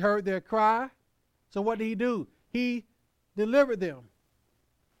 He heard their cry. So what did he do? He delivered them.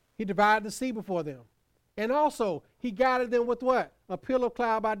 He divided the sea before them. And also, he guided them with what? A pillar of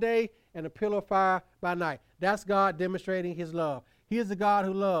cloud by day and a pillar of fire by night. That's God demonstrating his love. He is the God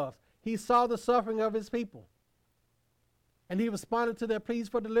who loves. He saw the suffering of his people. And he responded to their pleas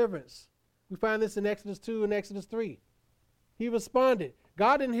for deliverance. We find this in Exodus 2 and Exodus 3. He responded.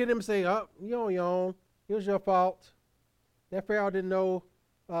 God didn't hear them say, oh, you're on your own. It was your fault. That Pharaoh didn't know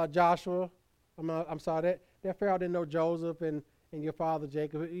Joshua. I'm sorry, that Pharaoh didn't know Joseph and your father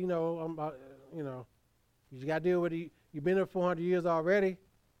Jacob. You got to deal with it. You've been there 400 years already.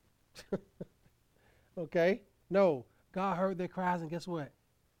 Okay? No. God heard their cries, and guess what?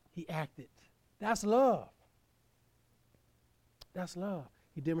 He acted. That's love. That's love.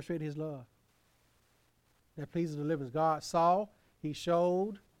 He demonstrated his love. That pleases the deliverance. God saw, he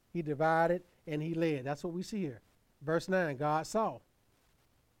showed, he divided, and he led. That's what we see here. Verse 9, God saw.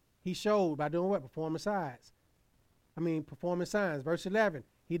 He showed by doing what? Performing signs. Verse 11,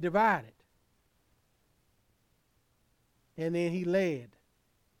 he divided. And then he led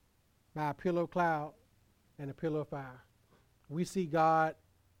by a pillar of cloud and a pillar of fire. We see God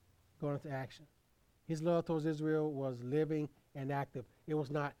going into action. His love towards Israel was living and active. It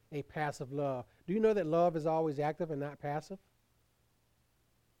was not a passive love. Do you know that love is always active and not passive?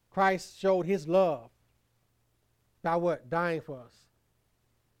 Christ showed his love by what? Dying for us.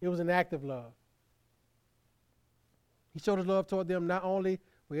 It was an active love. He showed his love toward them not only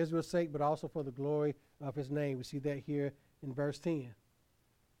for Israel's sake, but also for the glory of his name. We see that here in verse 10.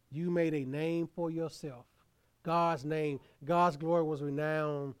 You made a name for yourself. God's name, God's glory was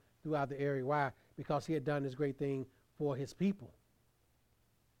renowned throughout the area. Why? Because he had done this great thing for his people.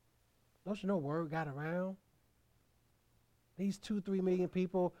 Don't you know word got around? These 2-3 million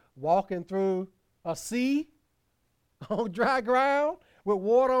people walking through a sea on dry ground with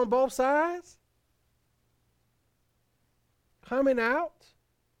water on both sides, coming out.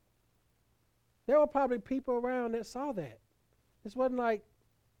 There were probably people around that saw that. This wasn't like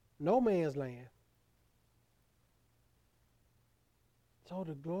no man's land. So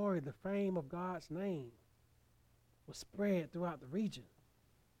the glory, the fame of God's name was spread throughout the region.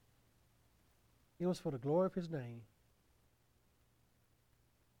 It was for the glory of his name.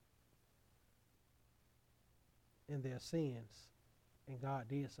 And their sins. And God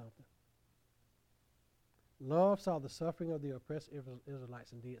did something. Love saw the suffering of the oppressed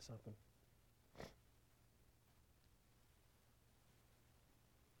Israelites and did something.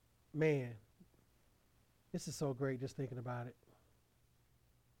 Man, this is so great just thinking about it.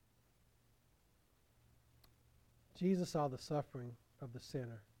 Jesus saw the suffering of the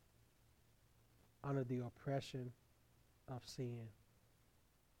sinner under the oppression of sin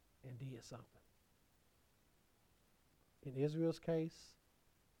and did something. In Israel's case,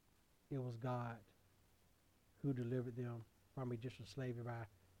 it was God who delivered them from Egyptian slavery by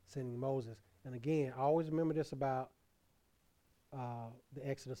sending Moses. And again, I always remember this about the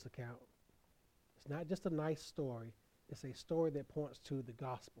Exodus account. It's not just a nice story. It's a story that points to the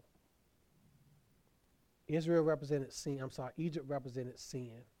gospel. Israel represented sin. I'm sorry, Egypt represented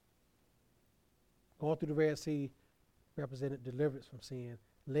sin. Going through the Red Sea represented deliverance from sin,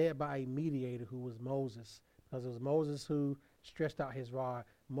 led by a mediator who was Moses, because it was Moses who stretched out his rod.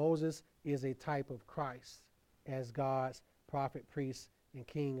 Moses is a type of Christ as God's prophet, priest, and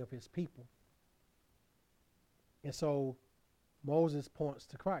king of his people. And so Moses points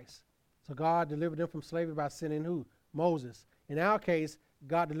to Christ. So God delivered them from slavery by sending who? Moses. In our case,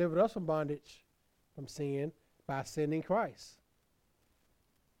 God delivered us from bondage, from sin, by sending Christ.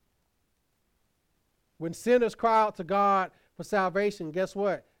 When sinners cry out to God for salvation, guess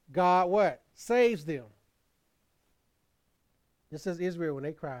what? God what? Saves them. This is Israel when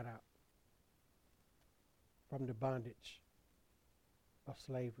they cried out from the bondage of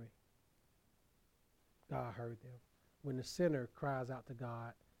slavery. God heard them. When the sinner cries out to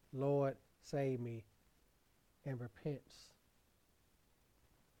God, Lord, save me, and repents,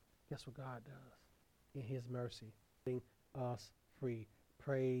 guess what God does? In his mercy, setting us free.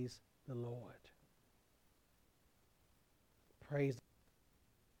 Praise the Lord. Praise.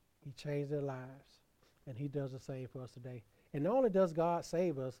 He changed their lives, and he does the same for us today. And not only does God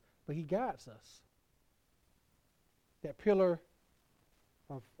save us, but he guides us. That pillar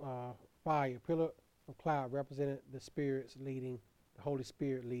of fire, pillar of cloud represented the spirits leading, the Holy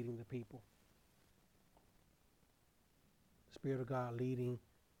Spirit leading the people. The Spirit of God leading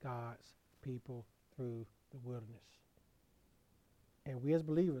God's people through the wilderness. And we as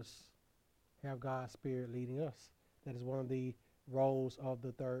believers have God's Spirit leading us. That is one of the roles of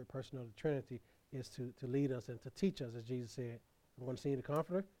the third person of the Trinity, is to lead us and to teach us, as Jesus said. I'm going to send you the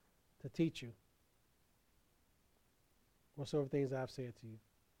Comforter to teach you whatsoever things I've said to you.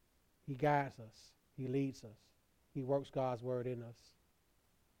 He guides us. He leads us. He works God's word in us.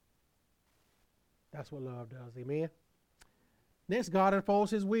 That's what love does. Amen? Next, God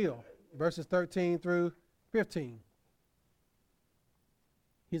unfolds his will. Verses 13 through 15.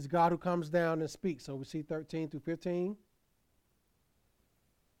 He's God who comes down and speaks. So we see 13 through 15.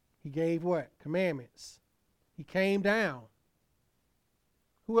 He gave what? Commandments. He came down.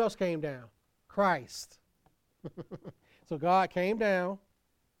 Who else came down? Christ. So God came down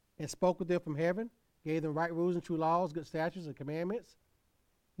and spoke with them from heaven, gave them right rules and true laws, good statutes and commandments.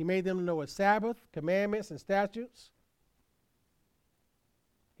 He made them know a Sabbath, commandments, and statutes.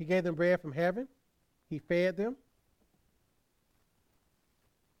 He gave them bread from heaven. He fed them.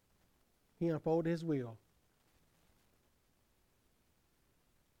 He unfolded his will.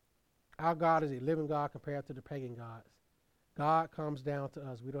 Our God is a living God compared to the pagan gods. God comes down to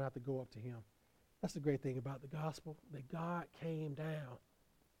us. We don't have to go up to him. That's the great thing about the gospel, that God came down,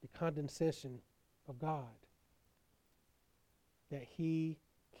 the condescension of God, that he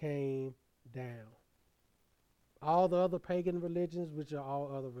came down. All the other pagan religions, which are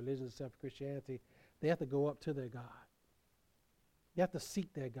all other religions except for Christianity, they have to go up to their God. They have to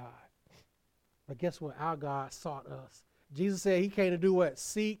seek their God. But guess what? Our God sought us. Jesus said he came to do what?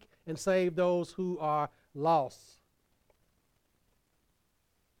 Seek and save those who are lost.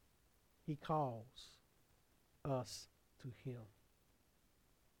 He calls us to him.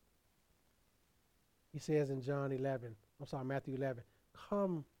 He says in Matthew 11,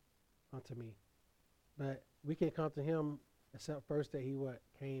 come unto me. But we can't come to him except first that he what?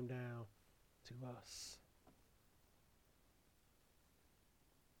 Came down to us.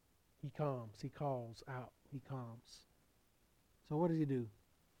 He comes. He calls out. He comes. So what does he do?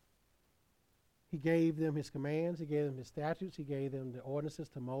 He gave them his commands. He gave them his statutes. He gave them the ordinances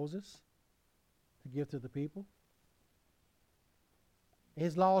to Moses to give to the people.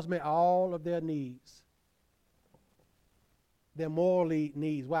 His laws met all of their needs. Their moral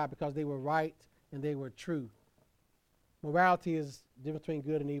needs. Why? Because they were right and they were true. Morality is the difference between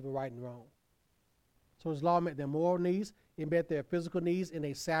good and evil, right and wrong. So his law met their moral needs. It met their physical needs in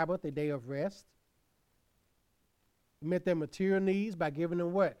a Sabbath, a day of rest. It met their material needs by giving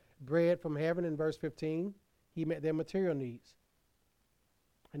them what? Bread from heaven in verse 15. He met their material needs.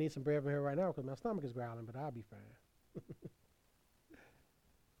 I need some bread from here right now because my stomach is growling, but I'll be fine.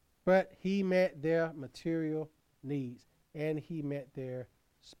 But he met their material needs, and he met their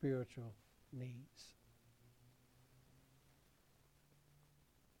spiritual needs.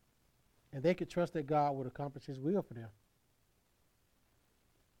 And they could trust that God would accomplish his will for them.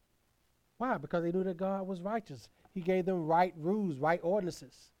 Why? Because they knew that God was righteous. He gave them right rules, right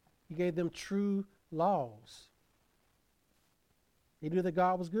ordinances. He gave them true laws. They knew that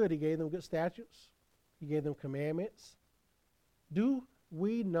God was good. He gave them good statutes. He gave them commandments. Do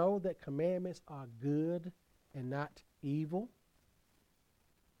we know that commandments are good and not evil?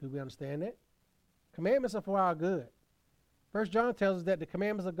 Do we understand that? Commandments are for our good. 1 John tells us that the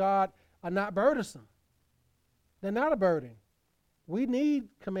commandments of God are not burdensome. They're not a burden. We need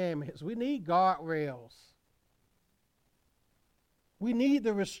commandments. We need guardrails. We need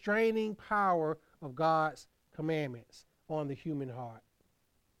the restraining power of God's commandments on the human heart.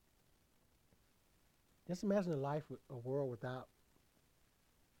 Just imagine a world without.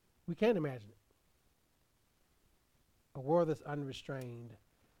 We can't imagine it. A world that's unrestrained.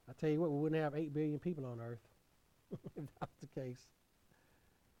 I tell you what, we wouldn't have 8 billion people on earth if that's the case.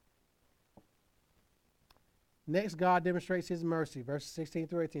 Next, God demonstrates his mercy, verses 16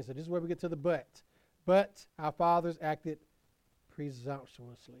 through 18. So this is where we get to the but. But our fathers acted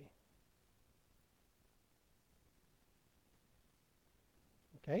presumptuously.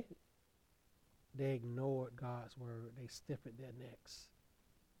 Okay? They ignored God's word. They stiffened their necks.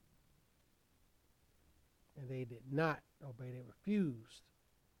 And they did not obey. They refused.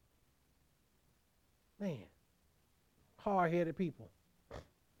 Man, hard-headed people.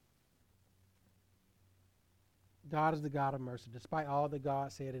 God is the God of mercy. Despite all that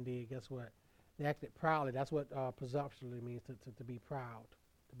God said and did, guess what? They acted proudly. That's what presumptuously means, to be proud,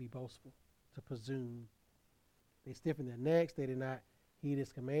 to be boastful, to presume. They stiffened their necks. They did not heed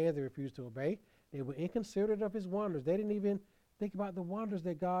his commands. They refused to obey. They were inconsiderate of his wonders. They didn't even think about the wonders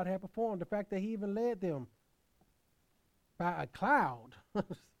that God had performed, the fact that he even led them by a cloud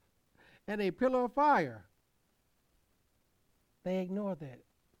and a pillar of fire. They ignored that.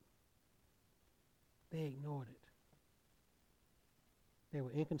 They ignored it. They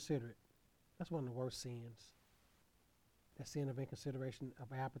were inconsiderate. That's one of the worst sins. That sin of inconsideration, of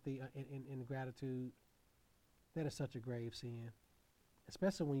apathy, ingratitude. That is such a grave sin,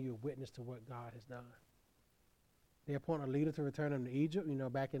 especially when you're a witness to what God has done. They appoint a leader to return them to Egypt,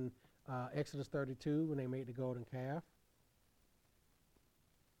 back in Exodus 32 when they made the golden calf.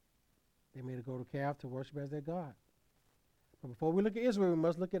 They made a golden calf to worship as their God. But before we look at Israel, we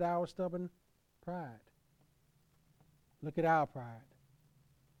must look at our stubborn pride. Look at our pride.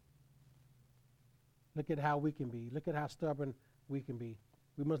 Look at how we can be. Look at how stubborn we can be.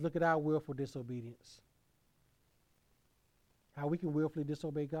 We must look at our willful disobedience. How we can willfully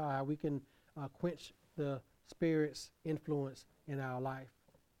disobey God. How we can quench the Spirit's influence in our life.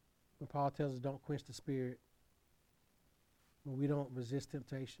 When Paul tells us don't quench the Spirit. When we don't resist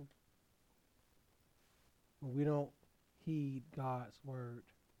temptation. When we don't heed God's word.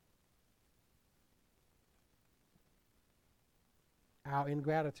 Our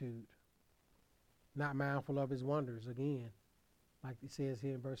ingratitude. Not mindful of his wonders, again, like he says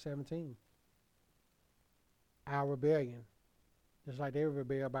here in verse 17. Our rebellion, just like they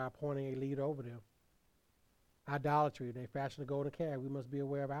rebelled by appointing a leader over them. Idolatry, they fashioned a golden calf. We must be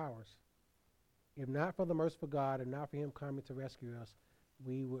aware of ours. If not for the merciful God and not for him coming to rescue us,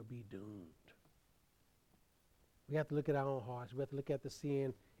 we would be doomed. We have to look at our own hearts. We have to look at the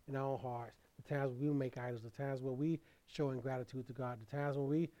sin in our own hearts. The times we make idols, the times where we show ingratitude to God, the times when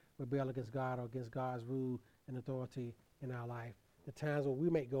we rebel against God or against God's rule and authority in our life, the times when we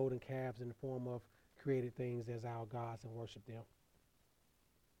make golden calves in the form of created things as our gods and worship them.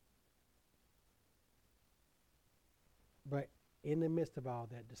 But in the midst of all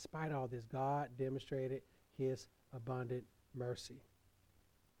that, despite all this, God demonstrated his abundant mercy.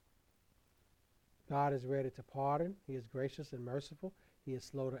 God is ready to pardon. He is gracious and merciful. He is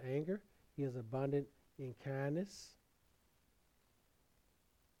slow to anger. He is abundant in kindness.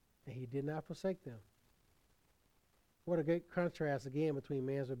 And he did not forsake them. What a great contrast, again, between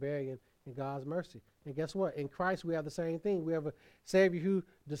man's rebellion and God's mercy. And guess what? In Christ, we have the same thing. We have a Savior who,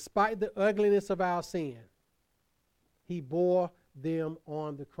 despite the ugliness of our sin, he bore them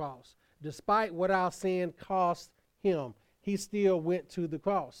on the cross. Despite what our sin cost him, he still went to the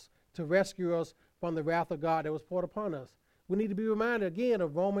cross to rescue us from the wrath of God that was poured upon us. We need to be reminded again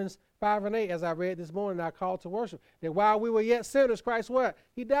of Romans 5 and 8, as I read this morning, our call to worship, that while we were yet sinners, Christ what?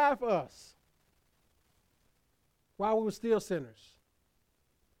 He died for us. While we were still sinners,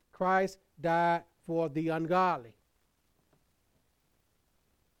 Christ died for the ungodly.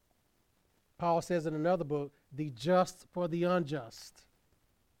 Paul says in another book, the just for the unjust.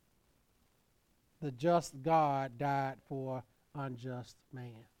 The just God died for unjust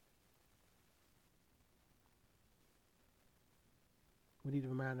man. We need to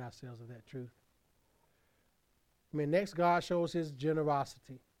remind ourselves of that truth. Next, God shows his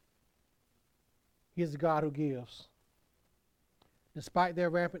generosity. He is the God who gives. Despite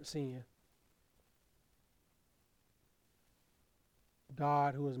their rampant sin,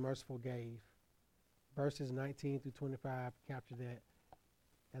 God who is merciful gave. Verses 19 through 25 capture that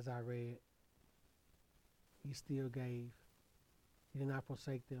as I read. He still gave. He did not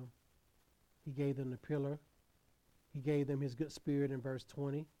forsake them. He gave them the pillar. He gave them his good spirit in verse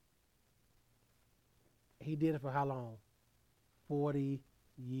 20. He did it for how long? 40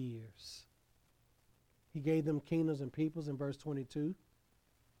 years. He gave them kingdoms and peoples in verse 22.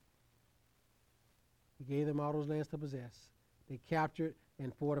 He gave them all those lands to possess. They captured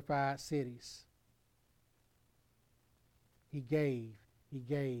and fortified cities. He gave, he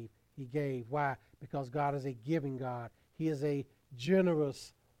gave, he gave. Why? Because God is a giving God. He is a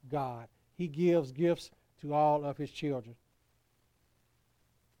generous God. He gives gifts to all of his children.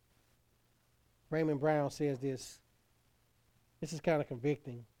 Raymond Brown says this. This is kind of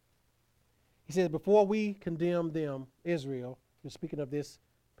convicting. He says, before we condemn them, Israel, we're speaking of this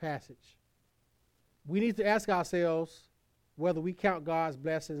passage, we need to ask ourselves whether we count God's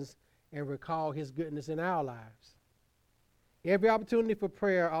blessings and recall his goodness in our lives. Every opportunity for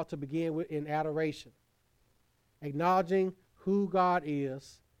prayer ought to begin in adoration, acknowledging who God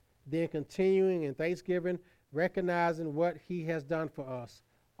is, then continuing in thanksgiving, recognizing what he has done for us.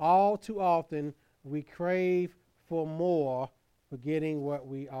 All too often, we crave for more, forgetting what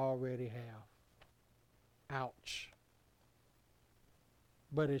we already have. Ouch.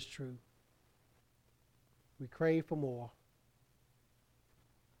 But it's true. We crave for more.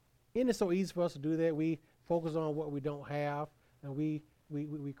 Isn't it so easy for us to do that? We focus on what we don't have, and we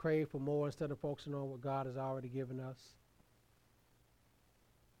crave for more instead of focusing on what God has already given us.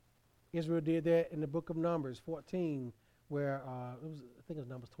 Israel did that in the book of Numbers 14, where I think it was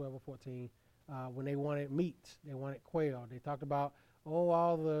Numbers 12 or 14, when they wanted meat, they wanted quail. They talked about,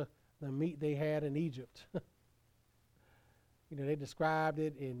 all the meat they had in Egypt. They described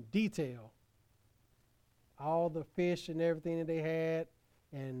it in detail. All the fish and everything that they had,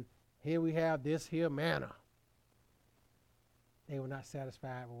 and here we have this here manna. They were not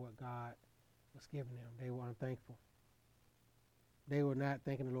satisfied with what God was giving them. They were unthankful. They were not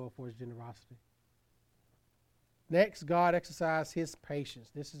thanking the Lord for his generosity. Next, God exercised his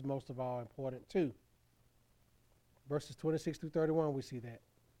patience. This is most of all important too. Verses 26 through 31, we see that.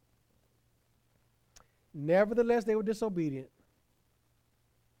 Nevertheless, they were disobedient.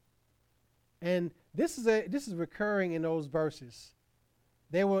 And this is recurring in those verses.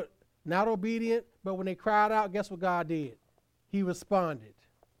 They were not obedient, but when they cried out, guess what God did? He responded.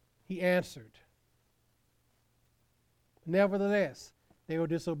 He answered. Nevertheless, they were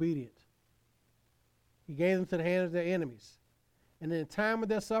disobedient. He gave them to the hands of their enemies. And in the time of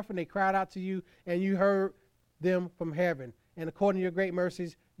their suffering, they cried out to you, and you heard them from heaven. And according to your great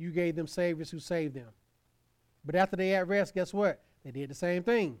mercies, you gave them saviors who saved them. But after they had rest, guess what? They did the same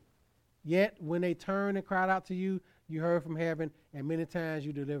thing. Yet when they turned and cried out to you, you heard from heaven, and many times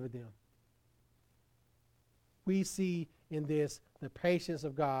you delivered them. We see in this the patience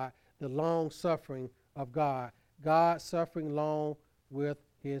of God, the long suffering of God. God suffering long with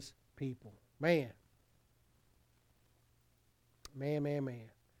his people. Man.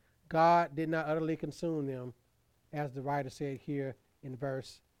 God did not utterly consume them, as the writer said here in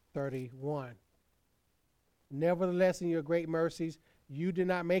verse 31. Nevertheless, in your great mercies, you did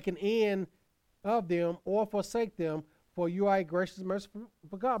not make an end of them or forsake them, for you are a gracious, merciful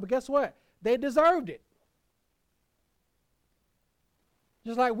God. But guess what? They deserved it.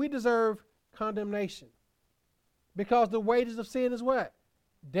 Just like we deserve condemnation. Because the wages of sin is what?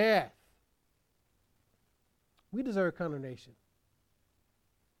 Death. We deserve condemnation.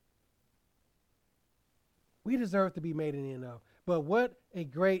 We deserve to be made an end of. But what a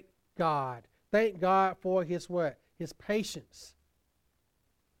great God. Thank God for his what? His patience.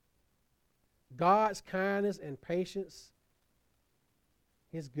 God's kindness and patience,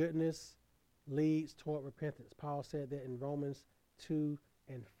 his goodness leads toward repentance. Paul said that in Romans 2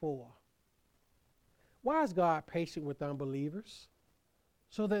 and 4. Why is God patient with unbelievers?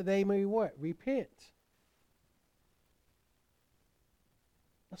 So that they may what? Repent.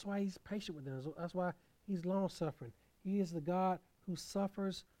 That's why he's patient with them. That's why he's long-suffering. He is the God who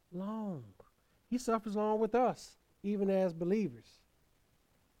suffers long. He suffers long with us, even as believers.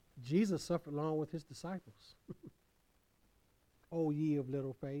 Jesus suffered long with his disciples. Oh, ye of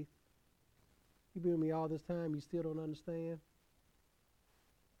little faith. You've been with me all this time, you still don't understand?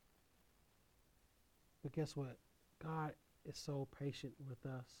 But guess what? God is so patient with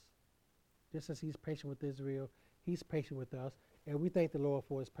us. Just as he's patient with Israel, he's patient with us. And we thank the Lord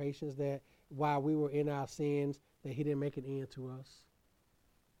for his patience, that while we were in our sins, that he didn't make an end to us.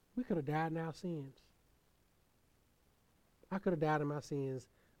 We could have died in our sins. I could have died in my sins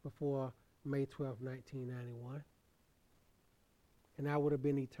before May 12, 1991. And I would have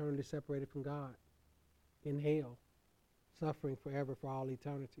been eternally separated from God in hell, suffering forever for all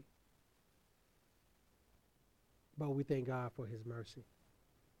eternity. But we thank God for his mercy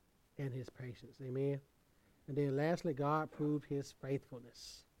and his patience. Amen. And then lastly, God proved his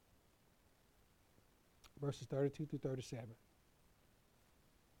faithfulness. verses 32 through 37.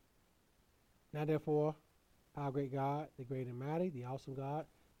 Now therefore, our great God, the great and mighty, the awesome God,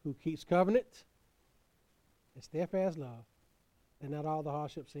 who keeps covenant and steadfast love, and not all the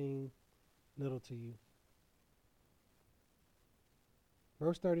hardships seem little to you.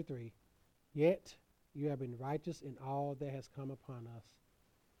 Verse 33, yet you have been righteous in all that has come upon us,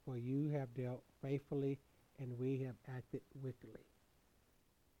 for you have dealt faithfully, and we have acted wickedly.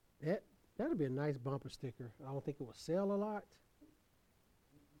 That'd be a nice bumper sticker. I don't think it will sell a lot.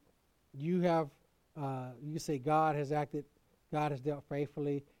 You can say God has dealt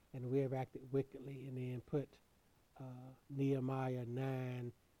faithfully, and we have acted wickedly, and then put Nehemiah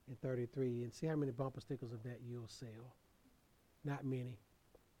 9 and 33, and see how many bumper stickers of that you'll sell. Not many.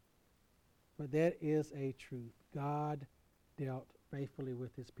 But that is a truth. God dealt faithfully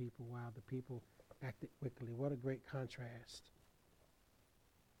with his people while the people acted wickedly. What a great contrast.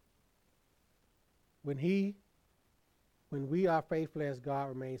 When we are faithful as God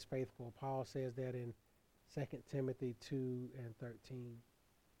remains faithful, Paul says that in 2 Timothy 2 and 13.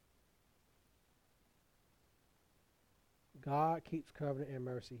 God keeps covenant and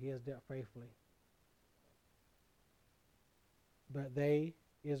mercy. He has dealt faithfully. But they,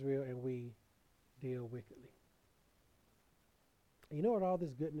 Israel and we, deal wickedly. And you know what all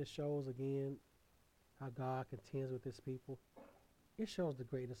this goodness shows again? How God contends with his people? It shows the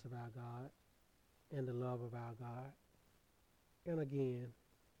greatness of our God and the love of our God. And again,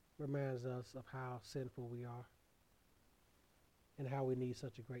 reminds us of how sinful we are and how we need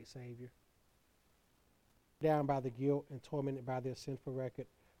such a great Savior. Down by the guilt and tormented by their sinful record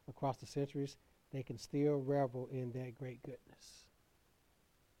across the centuries, they can still revel in that great goodness.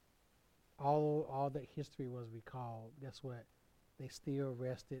 All that history was recalled, guess what? They still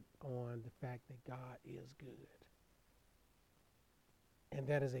rested on the fact that God is good. And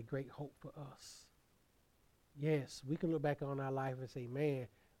that is a great hope for us. Yes, we can look back on our life and say, man,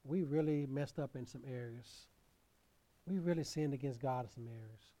 we really messed up in some areas. We really sinned against God in some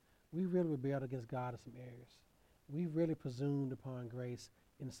areas. We really rebelled against God in some areas. We really presumed upon grace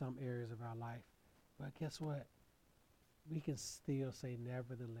in some areas of our life. But guess what? We can still say,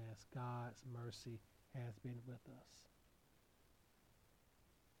 nevertheless, God's mercy has been with us.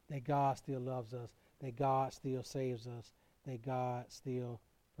 That God still loves us. That God still saves us. That God still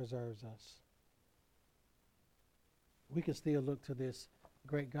preserves us. We can still look to this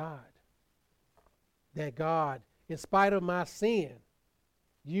great God. That God, in spite of my sin,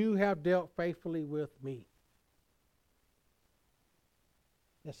 you have dealt faithfully with me.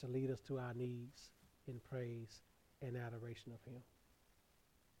 That should lead us to our knees in praise and adoration of him.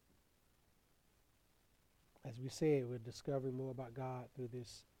 As we said, we're discovering more about God through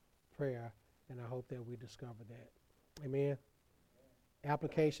this prayer, and I hope that we discover that. Amen.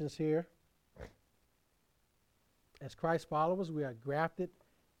 Applications here. As Christ followers, we are grafted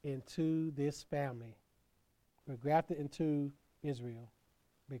into this family. We're grafted into Israel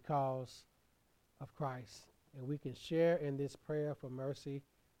because of Christ. And we can share in this prayer for mercy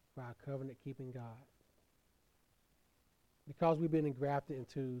for our covenant-keeping God. Because we've been engrafted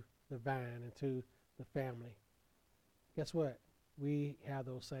into the vine, into the family, guess what? We have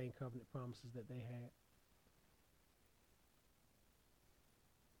those same covenant promises that they had.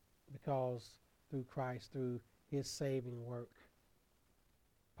 Because through Christ, through his saving work.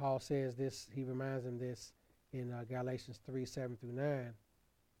 Paul says this, he reminds them this in Galatians 3, 7 through 9.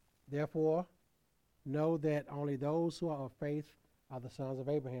 Therefore, know that only those who are of faith are the sons of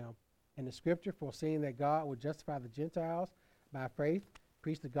Abraham. And the scripture, foreseeing that God would justify the Gentiles by faith,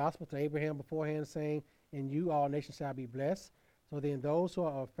 preached the gospel to Abraham beforehand, saying, in you all nations shall be blessed. So then those who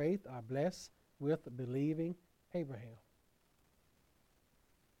are of faith are blessed with believing Abraham.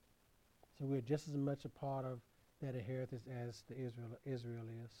 So we're just as much a part of that inheritance as the Israel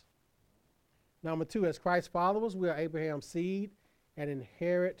is. Number 2, as Christ's followers, we are Abraham's seed and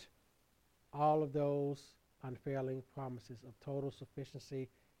inherit all of those unfailing promises of total sufficiency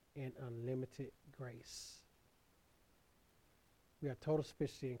and unlimited grace. We have total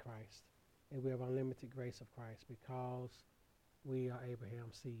sufficiency in Christ, and we have unlimited grace of Christ because we are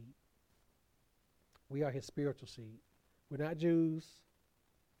Abraham's seed. We are his spiritual seed. We're not Jews,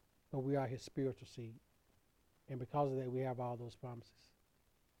 but we are his spiritual seed. And because of that, we have all those promises.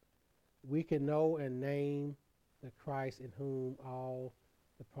 We can know and name the Christ in whom all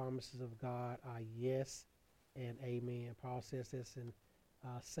the promises of God are yes and amen. Paul says this in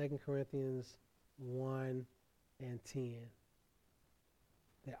 2 Corinthians 1 and 10.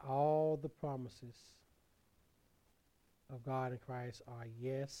 That all the promises of God in Christ are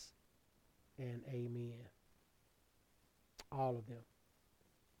yes and amen. All of them.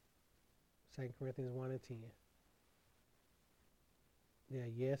 2 Corinthians 1 and 10. They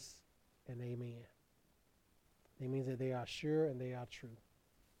are yes and amen. It means that they are sure and they are true.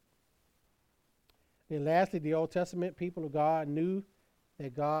 Then lastly, the Old Testament people of God knew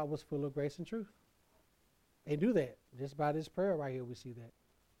that God was full of grace and truth. They knew that. Just by this prayer right here, we see that.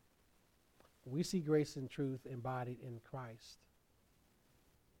 We see grace and truth embodied in Christ.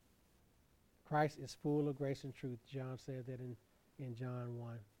 Christ is full of grace and truth. John said that in John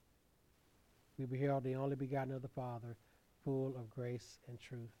 1. We beheld the only begotten of the Father, full of grace and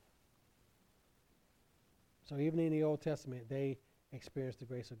truth. So even in the Old Testament, they experienced the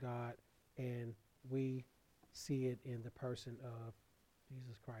grace of God, and we see it in the person of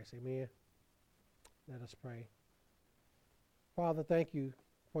Jesus Christ. Amen. Let us pray. Father, thank you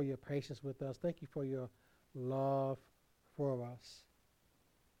for your patience with us. Thank you for your love for us.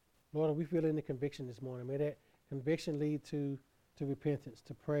 Lord, we feel in the conviction this morning. May that conviction lead to repentance,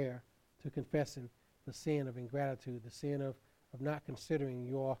 to prayer, to confessing the sin of ingratitude, the sin of not considering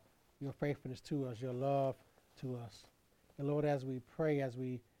your faithfulness to us, your love to us. And Lord, as we pray, as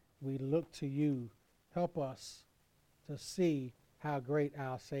we look to you, help us to see how great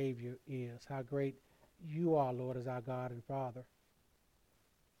our Savior is, how great you are, Lord, as our God and Father.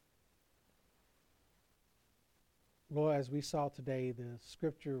 Lord, as we saw today, the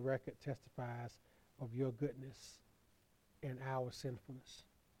scripture record testifies of your goodness and our sinfulness.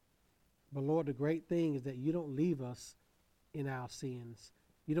 But Lord, the great thing is that you don't leave us in our sins.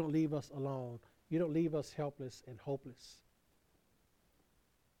 You don't leave us alone. You don't leave us helpless and hopeless.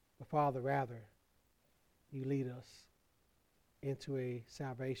 But Father, rather, you lead us into a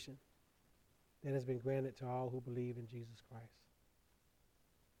salvation that has been granted to all who believe in Jesus Christ.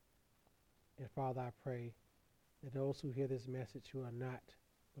 And Father, I pray that those who hear this message who are not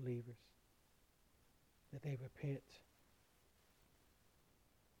believers, that they repent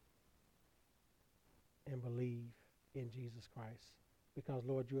and believe in Jesus Christ. Because,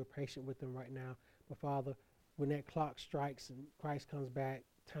 Lord, you are patient with them right now. But, Father, when that clock strikes and Christ comes back,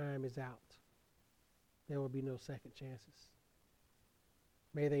 time is out. There will be no second chances.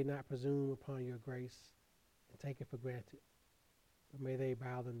 May they not presume upon your grace and take it for granted, but may they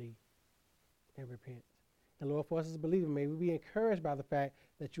bow the knee and repent. And Lord, for us as believers, may we be encouraged by the fact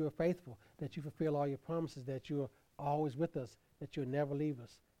that you are faithful, that you fulfill all your promises, that you are always with us, that you'll never leave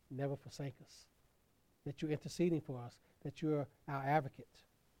us, never forsake us, that you're interceding for us, that you're our advocate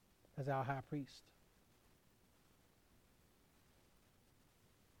as our high priest.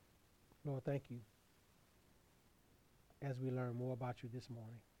 Lord, thank you as we learn more about you this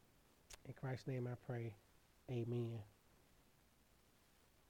morning. In Christ's name I pray, amen.